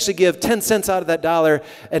 we actually give 10 cents out of that dollar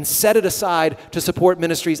and set it aside to support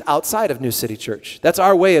ministries outside of New City Church. That's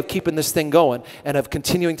our way of keeping this thing going and of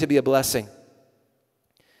continuing to be a blessing.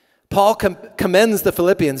 Paul commends the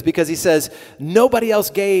Philippians because he says, nobody else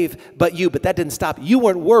gave but you, but that didn't stop. You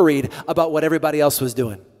weren't worried about what everybody else was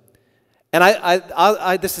doing. And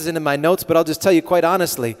this isn't in my notes, but I'll just tell you quite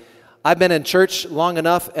honestly, I've been in church long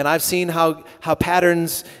enough, and I've seen how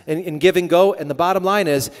patterns in giving go, and the bottom line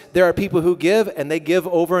is there are people who give, and they give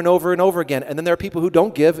over and over and over again, and then there are people who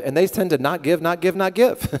don't give, and they tend to not give.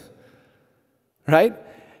 Right?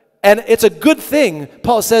 And it's a good thing,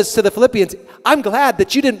 Paul says to the Philippians, I'm glad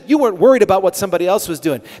that you weren't worried about what somebody else was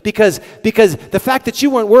doing. Because the fact that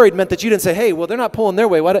you weren't worried meant that you didn't say, hey, well, they're not pulling their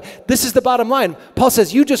way. This is the bottom line. Paul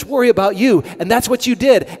says, you just worry about you, and that's what you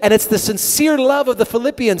did. And it's the sincere love of the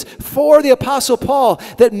Philippians for the Apostle Paul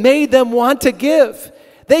that made them want to give.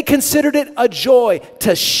 They considered it a joy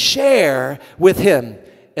to share with him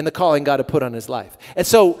in the calling God had put on his life. And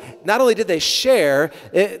so not only did they share,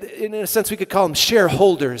 in a sense we could call them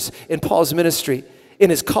shareholders in Paul's ministry, in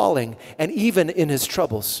his calling, and even in his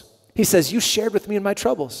troubles. He says, you shared with me in my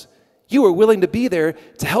troubles. You were willing to be there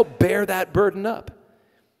to help bear that burden up.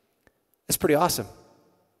 That's pretty awesome.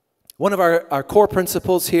 One of our core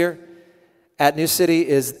principles here at New City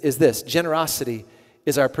is this: generosity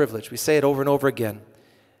is our privilege. We say it over and over again.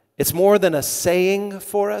 It's more than a saying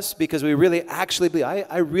for us because we really actually believe,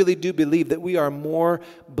 I really do believe that we are more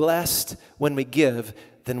blessed when we give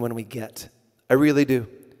than when we get. I really do.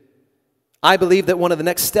 I believe that one of the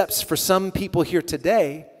next steps for some people here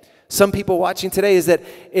today, some people watching today, is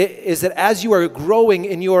that as you are growing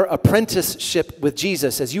in your apprenticeship with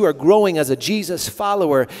Jesus, as you are growing as a Jesus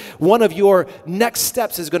follower, one of your next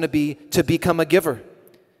steps is going to be to become a giver.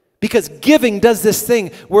 Because giving does this thing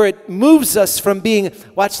where it moves us from being,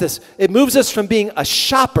 watch this, it moves us from being a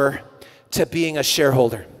shopper to being a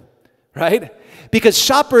shareholder, right? Because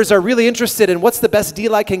shoppers are really interested in what's the best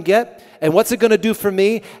deal I can get and what's it going to do for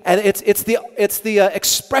me, and it's the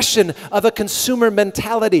expression of a consumer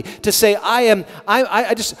mentality to say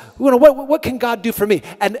I just what can God do for me?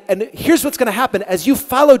 And here's what's going to happen as you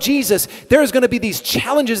follow Jesus. There's going to be these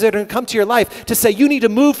challenges that are going to come to your life to say you need to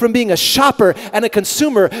move from being a shopper and a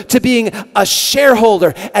consumer to being a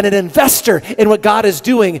shareholder and an investor in what God is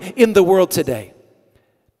doing in the world today.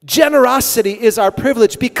 Generosity is our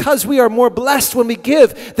privilege because we are more blessed when we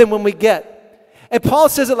give than when we get. And Paul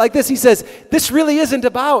says it like this. He says, this really isn't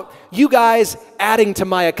about you guys adding to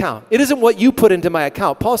my account. It isn't what you put into my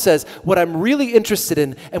account. Paul says, what I'm really interested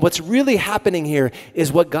in and what's really happening here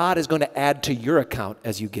is what God is going to add to your account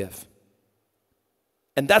as you give.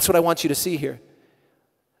 And that's what I want you to see here.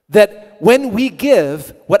 That when we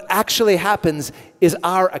give, what actually happens is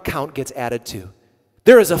our account gets added to.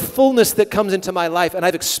 There is a fullness that comes into my life, and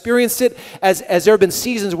I've experienced it as there have been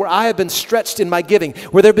seasons where I have been stretched in my giving,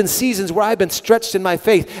 where there have been seasons where I've been stretched in my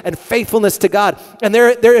faith and faithfulness to God. And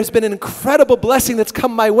there has been an incredible blessing that's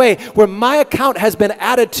come my way where my account has been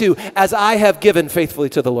added to as I have given faithfully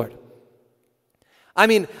to the Lord. I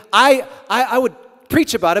mean, I would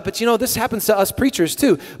preach about it, but this happens to us preachers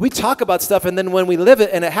too. We talk about stuff, and then when we live it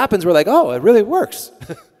and it happens, we're like, oh, it really works.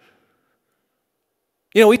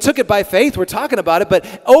 We took it by faith, we're talking about it,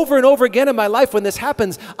 but over and over again in my life when this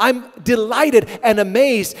happens, I'm delighted and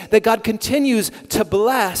amazed that God continues to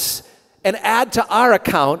bless and add to our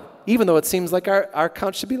account, even though it seems like our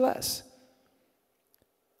account should be less.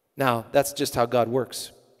 Now, that's just how God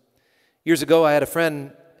works. Years ago, I had a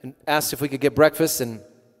friend and asked if we could get breakfast, and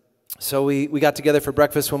so we got together for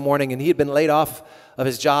breakfast one morning, and he had been laid off of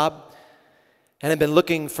his job and had been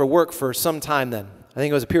looking for work for some time then. I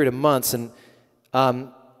think it was a period of months, and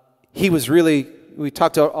we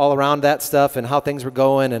talked all around that stuff and how things were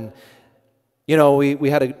going, and we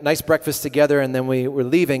had a nice breakfast together, and then we were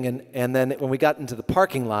leaving, and then when we got into the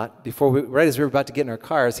parking lot, right as we were about to get in our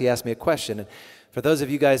cars, he asked me a question. And for those of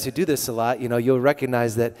you guys who do this a lot, you'll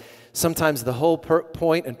recognize that sometimes the whole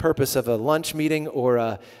point and purpose of a lunch meeting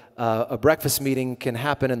or a breakfast meeting can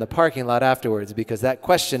happen in the parking lot afterwards, because that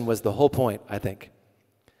question was the whole point, I think.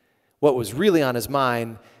 What was really on his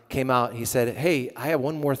mind came out. He said, hey, I have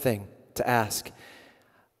one more thing to ask.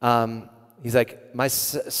 He's like, my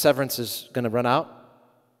severance is going to run out,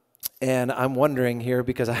 and I'm wondering here,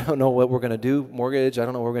 because I don't know what we're going to do, mortgage, I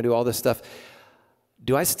don't know what we're going to do, all this stuff.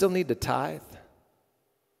 Do I still need to tithe?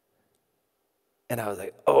 And I was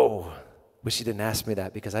like, oh, wish he didn't ask me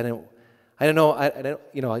that, because I I don't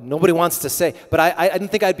know, nobody wants to say, but I didn't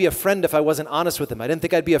think I'd be a friend if I wasn't honest with him. I didn't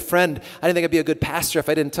think I'd be a friend. I didn't think I'd be a good pastor if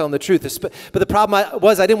I didn't tell him the truth. But the problem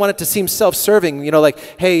was I didn't want it to seem self-serving, like,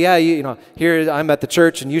 hey, yeah, here I'm at the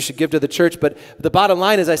church and you should give to the church. But the bottom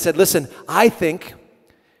line is I said, listen, I think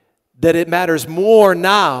that it matters more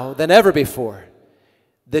now than ever before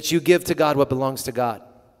that you give to God what belongs to God.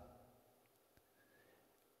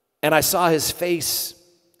 And I saw his face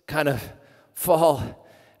kind of fall.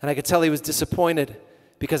 And I could tell he was disappointed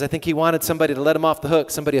because I think he wanted somebody to let him off the hook,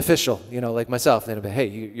 somebody official, like myself. They'd be, hey,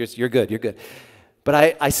 you're good, you're good.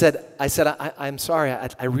 But I said, I'm sorry,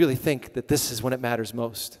 I really think that this is when it matters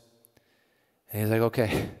most. And he's like,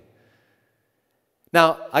 okay.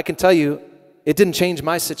 Now, I can tell you, it didn't change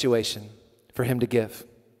my situation for him to give.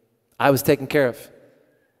 I was taken care of.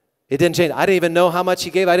 It didn't change. I didn't even know how much he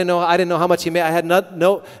gave. I didn't know how much he made. I had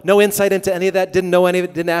no insight into any of that. Didn't know any of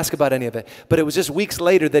it. Didn't ask about any of it. But it was just weeks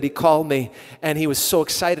later that he called me, and he was so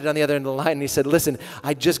excited on the other end of the line. And he said, "Listen,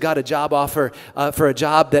 I just got a job offer for a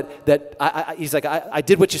job that he's like, I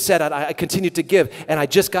did what you said. I continued to give, and I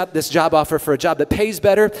just got this job offer for a job that pays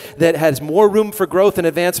better, that has more room for growth and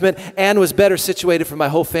advancement, and was better situated for my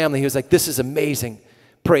whole family." He was like, "This is amazing.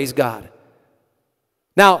 Praise God."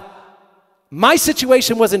 Now, my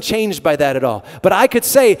situation wasn't changed by that at all. But I could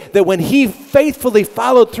say that when he faithfully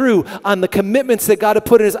followed through on the commitments that God had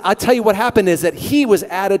put in his, I'll tell you what happened is that he was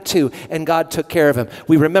added to and God took care of him.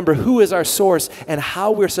 We remember who is our source and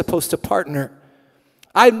how we're supposed to partner.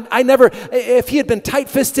 I never, if he had been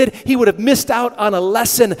tight-fisted, he would have missed out on a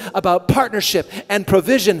lesson about partnership and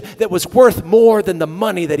provision that was worth more than the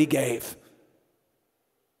money that he gave.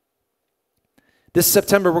 This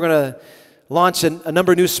September, we're going to launch a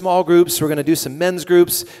number of new small groups. We're going to do some men's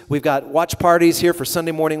groups. We've got watch parties here for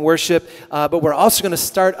Sunday morning worship. But we're also going to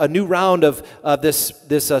start a new round of this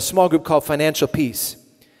small group called Financial Peace.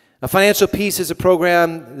 Now, Financial Peace is a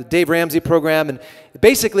program, the Dave Ramsey program, and it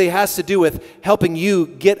basically has to do with helping you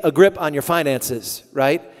get a grip on your finances,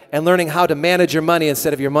 right? And learning how to manage your money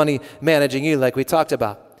instead of your money managing you, like we talked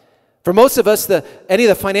about. For most of us, any of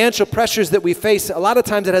the financial pressures that we face, a lot of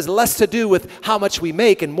times it has less to do with how much we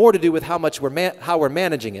make and more to do with how we're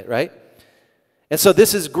managing it, right? And so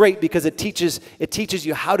this is great because it teaches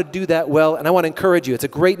you how to do that well. And I want to encourage you. It's a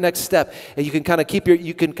great next step. And you can kind of keep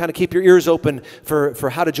your ears open for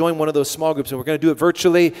how to join one of those small groups. And we're going to do it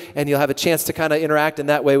virtually, and you'll have a chance to kind of interact in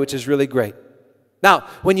that way, which is really great. Now,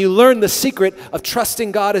 when you learn the secret of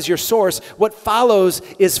trusting God as your source, what follows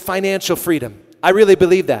is financial freedom. I really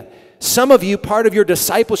believe that. Some of you, part of your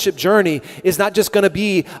discipleship journey is not just going to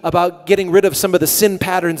be about getting rid of some of the sin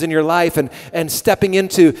patterns in your life and stepping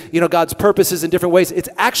into, God's purposes in different ways. It's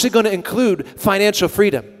actually going to include financial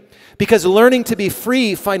freedom. Because learning to be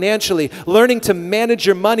free financially, learning to manage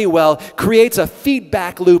your money well, creates a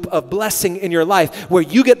feedback loop of blessing in your life where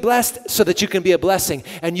you get blessed so that you can be a blessing,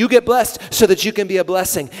 and you get blessed so that you can be a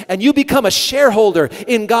blessing, and you become a shareholder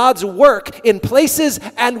in God's work in places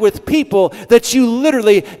and with people that you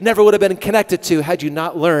literally never would have been connected to had you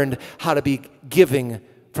not learned how to be giving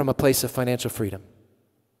from a place of financial freedom.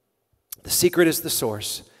 The secret is the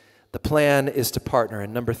source. The plan is to partner.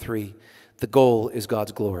 And number 3, the goal is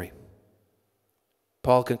God's glory.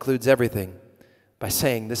 Paul concludes everything by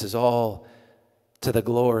saying this is all to the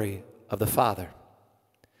glory of the Father.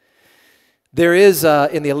 There is,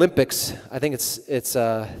 in the Olympics, I think it's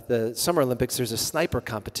the Summer Olympics, there's a sniper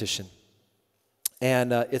competition.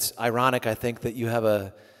 And it's ironic, I think, that you have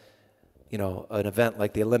an event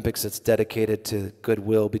like the Olympics that's dedicated to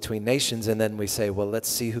goodwill between nations, and then we say, well, let's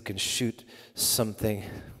see who can shoot something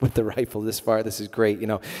with the rifle this far. This is great,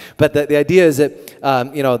 But the idea is that,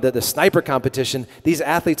 the sniper competition, these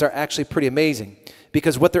athletes are actually pretty amazing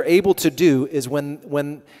because what they're able to do is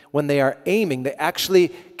when they are aiming, they actually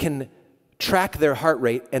can track their heart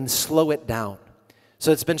rate and slow it down.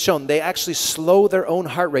 So it's been shown they actually slow their own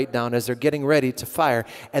heart rate down as they're getting ready to fire,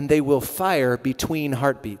 and they will fire between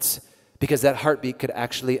heartbeats because that heartbeat could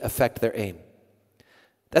actually affect their aim.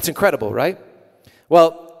 That's incredible, right?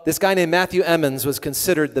 Well, this guy named Matthew Emmons was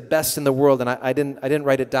considered the best in the world, and I didn't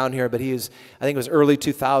write it down here, but I think it was early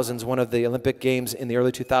 2000s, one of the Olympic Games in the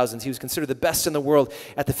early 2000s. He was considered the best in the world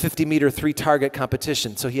at the 50-meter 3-target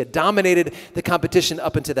competition. So he had dominated the competition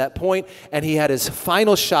up until that point, and he had his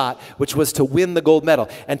final shot, which was to win the gold medal.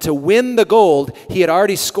 And to win the gold, he had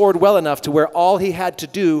already scored well enough to where all he had to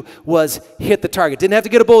do was hit the target. Didn't have to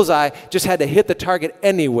get a bullseye, just had to hit the target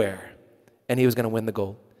anywhere, and he was going to win the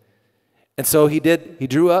gold. And so he did. He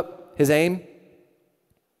drew up his aim.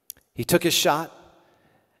 He took his shot.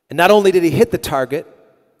 And not only did he hit the target,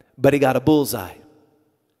 but he got a bullseye.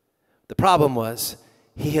 The problem was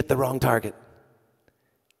he hit the wrong target.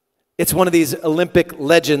 It's one of these Olympic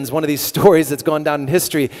legends, one of these stories that's gone down in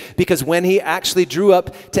history, because when he actually drew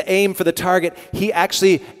up to aim for the target, he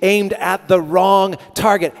actually aimed at the wrong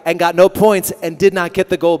target and got no points and did not get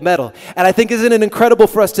the gold medal. And I think, isn't it incredible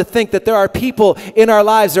for us to think that there are people in our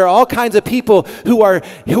lives, there are all kinds of people who are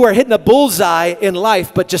hitting a bullseye in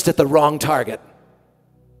life, but just at the wrong target,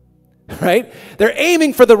 right? They're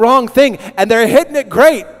aiming for the wrong thing and they're hitting it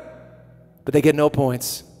great, but they get no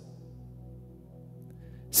points.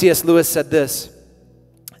 C.S. Lewis said this: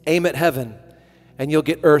 aim at heaven and you'll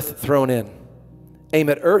get earth thrown in. Aim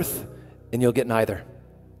at earth and you'll get neither.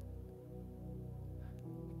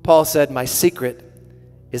 Paul said, my secret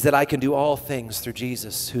is that I can do all things through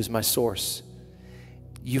Jesus, who's my source.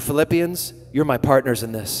 You Philippians, you're my partners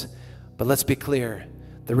in this. But let's be clear,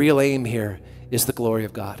 the real aim here is the glory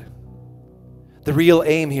of God. The real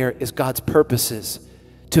aim here is God's purposes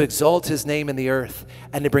to exalt his name in the earth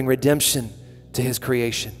and to bring redemption to his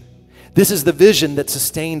creation. This is the vision that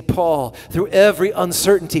sustained Paul through every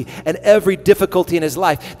uncertainty and every difficulty in his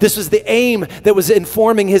life. This was the aim that was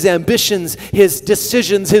informing his ambitions, his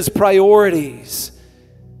decisions, his priorities.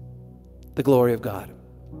 The glory of God.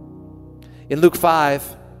 In Luke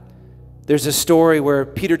 5, there's a story where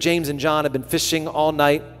Peter, James, and John have been fishing all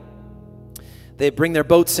night. They bring their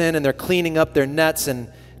boats in and they're cleaning up their nets and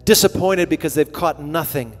disappointed because they've caught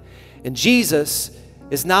nothing. And Jesus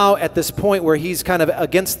is now at this point where he's kind of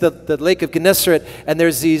against the lake of Gennesaret, and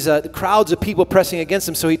there's these crowds of people pressing against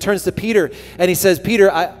him. So he turns to Peter and he says,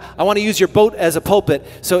 Peter, I want to use your boat as a pulpit.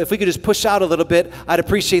 So if we could just push out a little bit, I'd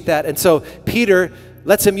appreciate that. And so Peter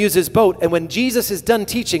lets him use his boat. And when Jesus is done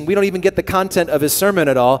teaching, we don't even get the content of his sermon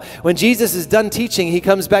at all. When Jesus is done teaching, he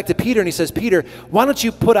comes back to Peter and he says, Peter, why don't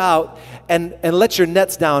you put out and let your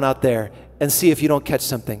nets down out there and see if you don't catch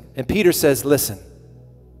something. And Peter says, listen,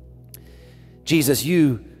 Jesus,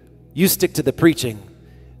 you stick to the preaching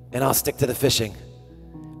and I'll stick to the fishing.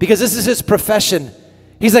 Because this is his profession.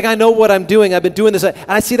 He's like, I know what I'm doing. I've been doing this. And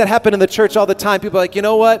I see that happen in the church all the time. People are like, you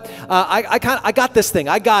know what? I got this thing.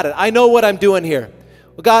 I got it. I know what I'm doing here.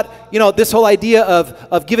 Well, God, you know, this whole idea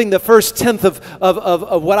of giving the first tenth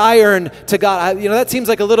of what I earn to God, that seems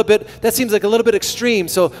like a little bit extreme.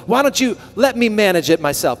 So why don't you let me manage it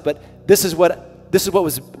myself? But this is what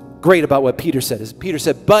was great about what Peter said. Is Peter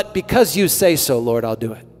said, but because you say so, Lord, I'll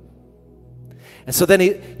do it. And so then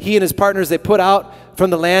he and his partners, they put out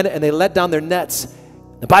from the land and they let down their nets.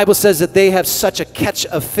 The Bible says that they have such a catch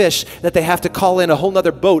of fish that they have to call in a whole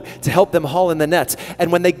nother boat to help them haul in the nets.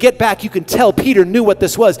 And when they get back, you can tell Peter knew what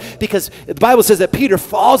this was, because the Bible says that Peter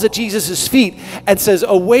falls at Jesus' feet and says,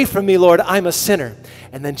 away from me, Lord, I'm a sinner.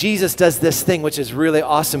 And then Jesus does this thing, which is really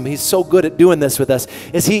awesome. He's so good at doing this with us.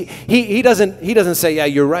 Is he doesn't say, yeah,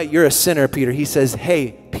 you're right, you're a sinner, Peter. He says,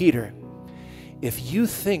 hey, Peter, if you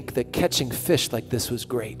think that catching fish like this was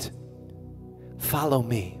great, follow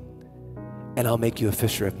me and I'll make you a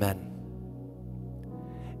fisher of men.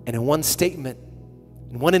 And in one statement,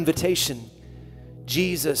 in one invitation,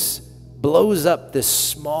 Jesus blows up this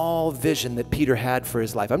small vision that Peter had for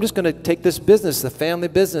his life. I'm just going to take this business, the family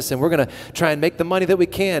business, and we're going to try and make the money that we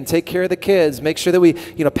can, take care of the kids, make sure that we,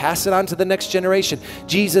 pass it on to the next generation.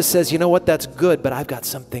 Jesus says, you know what, that's good, but I've got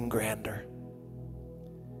something grander.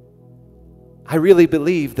 I really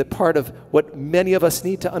believe that part of what many of us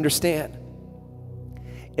need to understand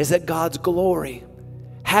is that God's glory,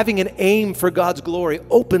 having an aim for God's glory,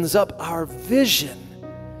 opens up our vision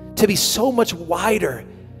to be so much wider,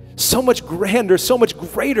 so much grander, so much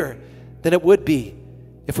greater than it would be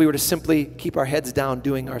if we were to simply keep our heads down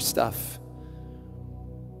doing our stuff.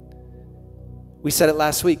 We said it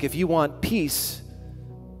last week, if you want peace,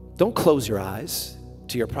 don't close your eyes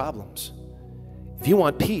to your problems. If you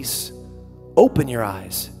want peace, open your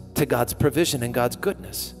eyes to God's provision and God's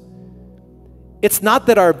goodness. It's not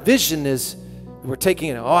that our vision is, we're taking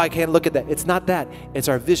it, I can't look at that. It's not that. It's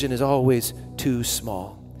our vision is always too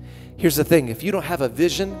small. Here's the thing. If you don't have a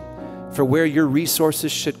vision for where your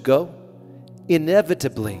resources should go,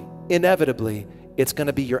 inevitably, it's going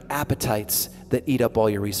to be your appetites that eat up all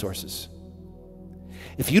your resources.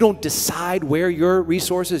 If you don't decide where your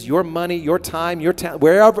resources, your money, your time, your talent,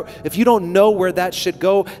 wherever, if you don't know where that should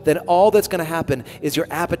go, then all that's going to happen is your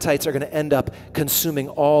appetites are going to end up consuming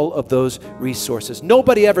all of those resources.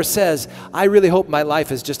 Nobody ever says, I really hope my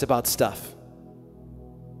life is just about stuff.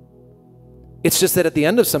 It's just that at the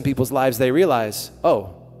end of some people's lives, they realize,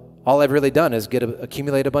 all I've really done is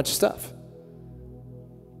accumulate a bunch of stuff.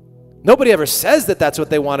 Nobody ever says that that's what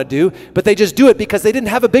they want to do, but they just do it because they didn't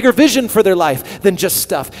have a bigger vision for their life than just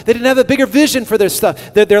stuff. They didn't have a bigger vision for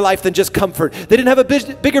their life than just comfort. They didn't have a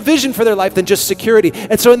bigger vision for their life than just security.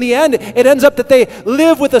 And so in the end, it ends up that they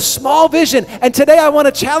live with a small vision. And today I want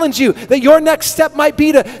to challenge you that your next step might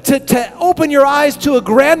be to open your eyes to a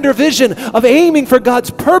grander vision of aiming for God's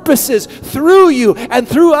purposes through you and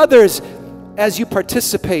through others as you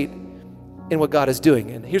participate in what God is doing.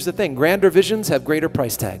 And here's the thing, grander visions have greater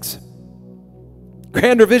price tags.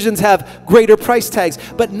 Grander visions have greater price tags,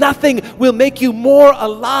 but nothing will make you more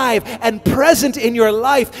alive and present in your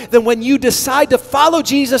life than when you decide to follow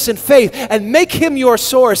Jesus in faith and make him your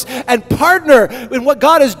source and partner in what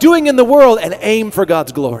God is doing in the world and aim for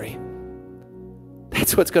God's glory.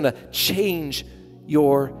 That's what's going to change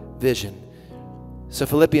your vision. So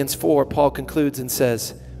Philippians 4, Paul concludes and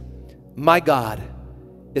says, my God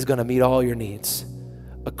is going to meet all your needs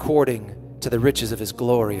according to the riches of his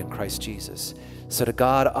glory in Christ Jesus. So to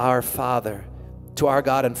God our Father, to our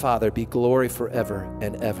God and Father, be glory forever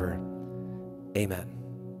and ever. Amen.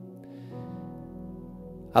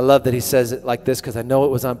 I love that he says it like this because I know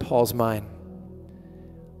it was on Paul's mind.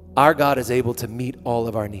 Our God is able to meet all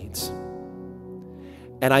of our needs.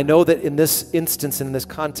 And I know that in this instance, in this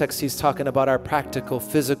context, he's talking about our practical,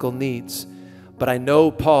 physical needs. But I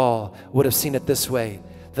know Paul would have seen it this way.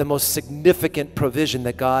 The most significant provision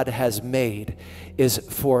that God has made is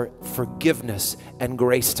for forgiveness and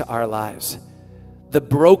grace to our lives. The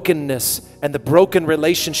brokenness and the broken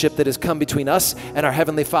relationship that has come between us and our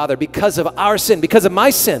Heavenly Father because of our sin, because of my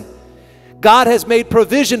sin. God has made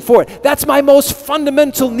provision for it. That's my most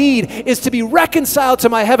fundamental need, is to be reconciled to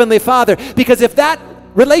my Heavenly Father, because if that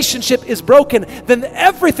relationship is broken, then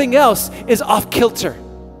everything else is off kilter.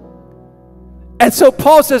 And so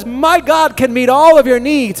Paul says, my God can meet all of your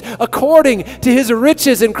needs according to his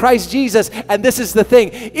riches in Christ Jesus. And this is the thing.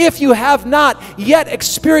 If you have not yet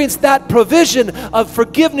experienced that provision of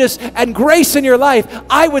forgiveness and grace in your life,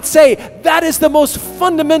 I would say that is the most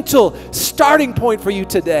fundamental starting point for you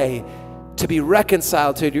today, to be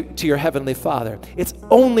reconciled to your Heavenly Father. It's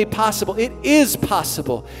only possible, it is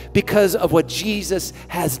possible, because of what Jesus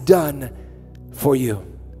has done for you.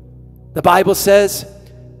 The Bible says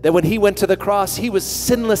that when he went to the cross, he was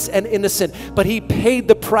sinless and innocent, but he paid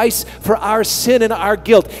the price for our sin and our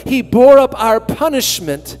guilt. He bore up our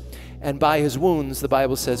punishment, and by his wounds, the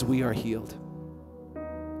Bible says, we are healed.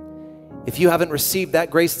 If you haven't received that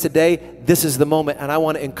grace today, this is the moment, and I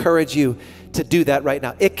want to encourage you to do that right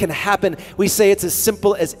now. It can happen. We say it's as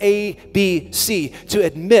simple as A, B, C, to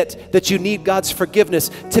admit that you need God's forgiveness,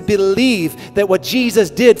 to believe that what Jesus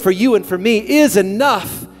did for you and for me is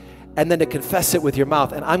enough, and then to confess it with your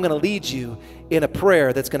mouth. And I'm going to lead you in a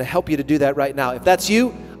prayer that's going to help you to do that right now. If that's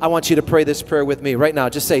you, I want you to pray this prayer with me right now.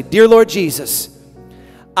 Just say, Dear Lord Jesus,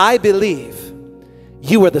 I believe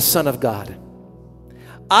you are the Son of God.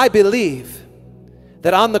 I believe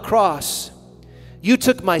that on the cross, you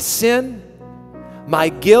took my sin, my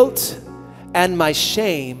guilt, and my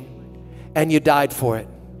shame, and you died for it.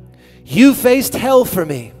 You faced hell for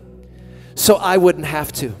me, so I wouldn't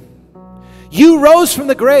have to. You rose from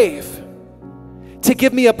the grave to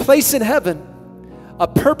give me a place in heaven, a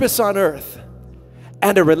purpose on earth,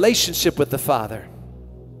 and a relationship with the Father.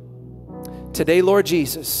 Today, Lord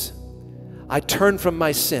Jesus, I turn from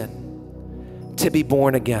my sin to be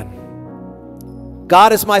born again.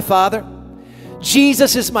 God is my Father.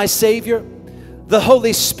 Jesus is my Savior. The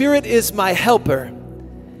Holy Spirit is my helper.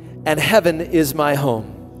 And heaven is my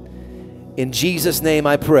home. In Jesus' name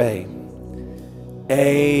I pray.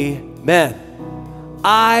 Amen.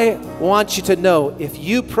 I want you to know, if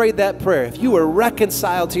you prayed that prayer, if you were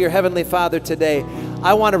reconciled to your Heavenly Father today,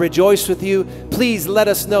 I want to rejoice with you. Please let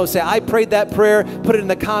us know. Say, I prayed that prayer. Put it in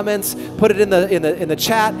the comments. Put it in the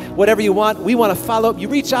chat. Whatever you want. We want to follow up. You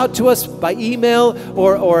reach out to us by email,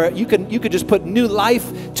 or you could just put New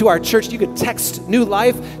Life to our church. You could text New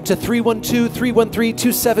Life to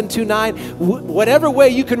 312-313-2729. Whatever way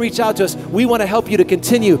you can reach out to us, we want to help you to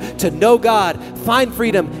continue to know God, find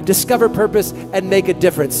freedom, discover purpose, and make a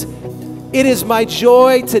difference. It is my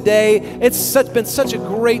joy today. It's been such a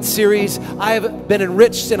great series. I have been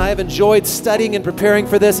enriched and I have enjoyed studying and preparing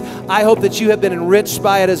for this. I hope that you have been enriched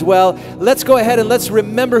by it as well. Let's go ahead and let's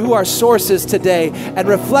remember who our source is today and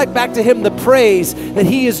reflect back to him the praise that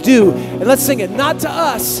he is due. And let's sing it, not to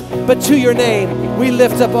us, but to your name. We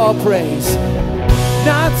lift up all praise.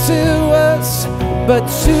 Not to us, but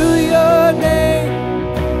to your name.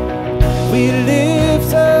 We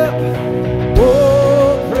lift up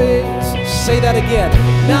all praise. Say that again.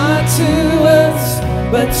 Not to us,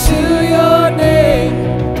 but to your name.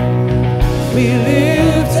 We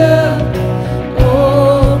lift up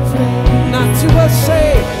all praise.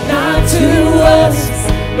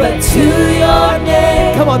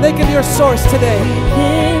 think of your source today.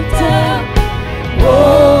 Lift up,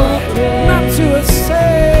 oh, praise. Not to us,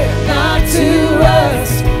 say, Not to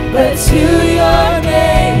us, but to your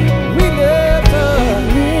name. we lift up.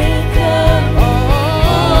 Lift up,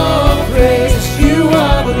 Oh, praise. you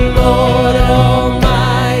are the Lord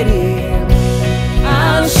Almighty,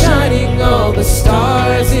 outshining all the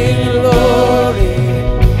stars in glory.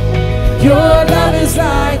 Your love is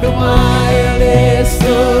like the wildest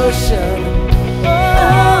ocean.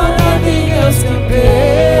 Oh, nothing else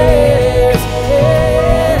compares.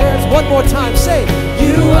 Yes. One more time, say,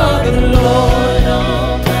 You are the Lord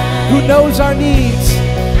Almighty, who knows our needs,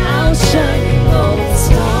 outshining all the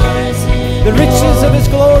stars in the riches of his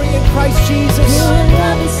glory in Christ Jesus, Your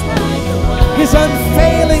love is like the wildest his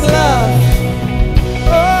unfailing love.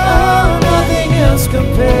 Oh, nothing else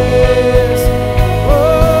compares.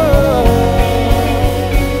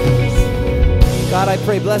 God, I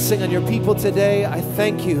pray blessing on your people today. I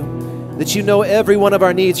thank you that you know every one of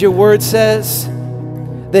our needs. Your word says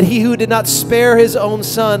that he who did not spare his own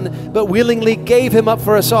son, but willingly gave him up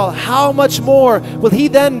for us all, how much more will he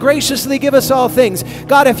then graciously give us all things?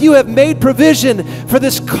 God, if you have made provision for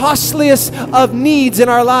this costliest of needs in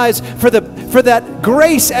our lives, for that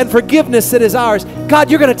grace and forgiveness that is ours, God,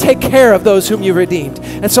 you're going to take care of those whom you redeemed.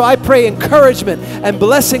 And so I pray encouragement and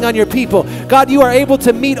blessing on your people. God, you are able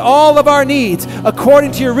to meet all of our needs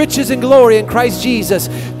according to your riches and glory in Christ Jesus.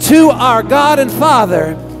 To our God and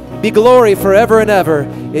Father be glory forever and ever,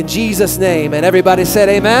 in Jesus' name. And everybody said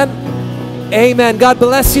amen. Amen. God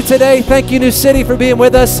bless you today. Thank you, New City, for being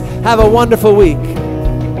with us. Have a wonderful week.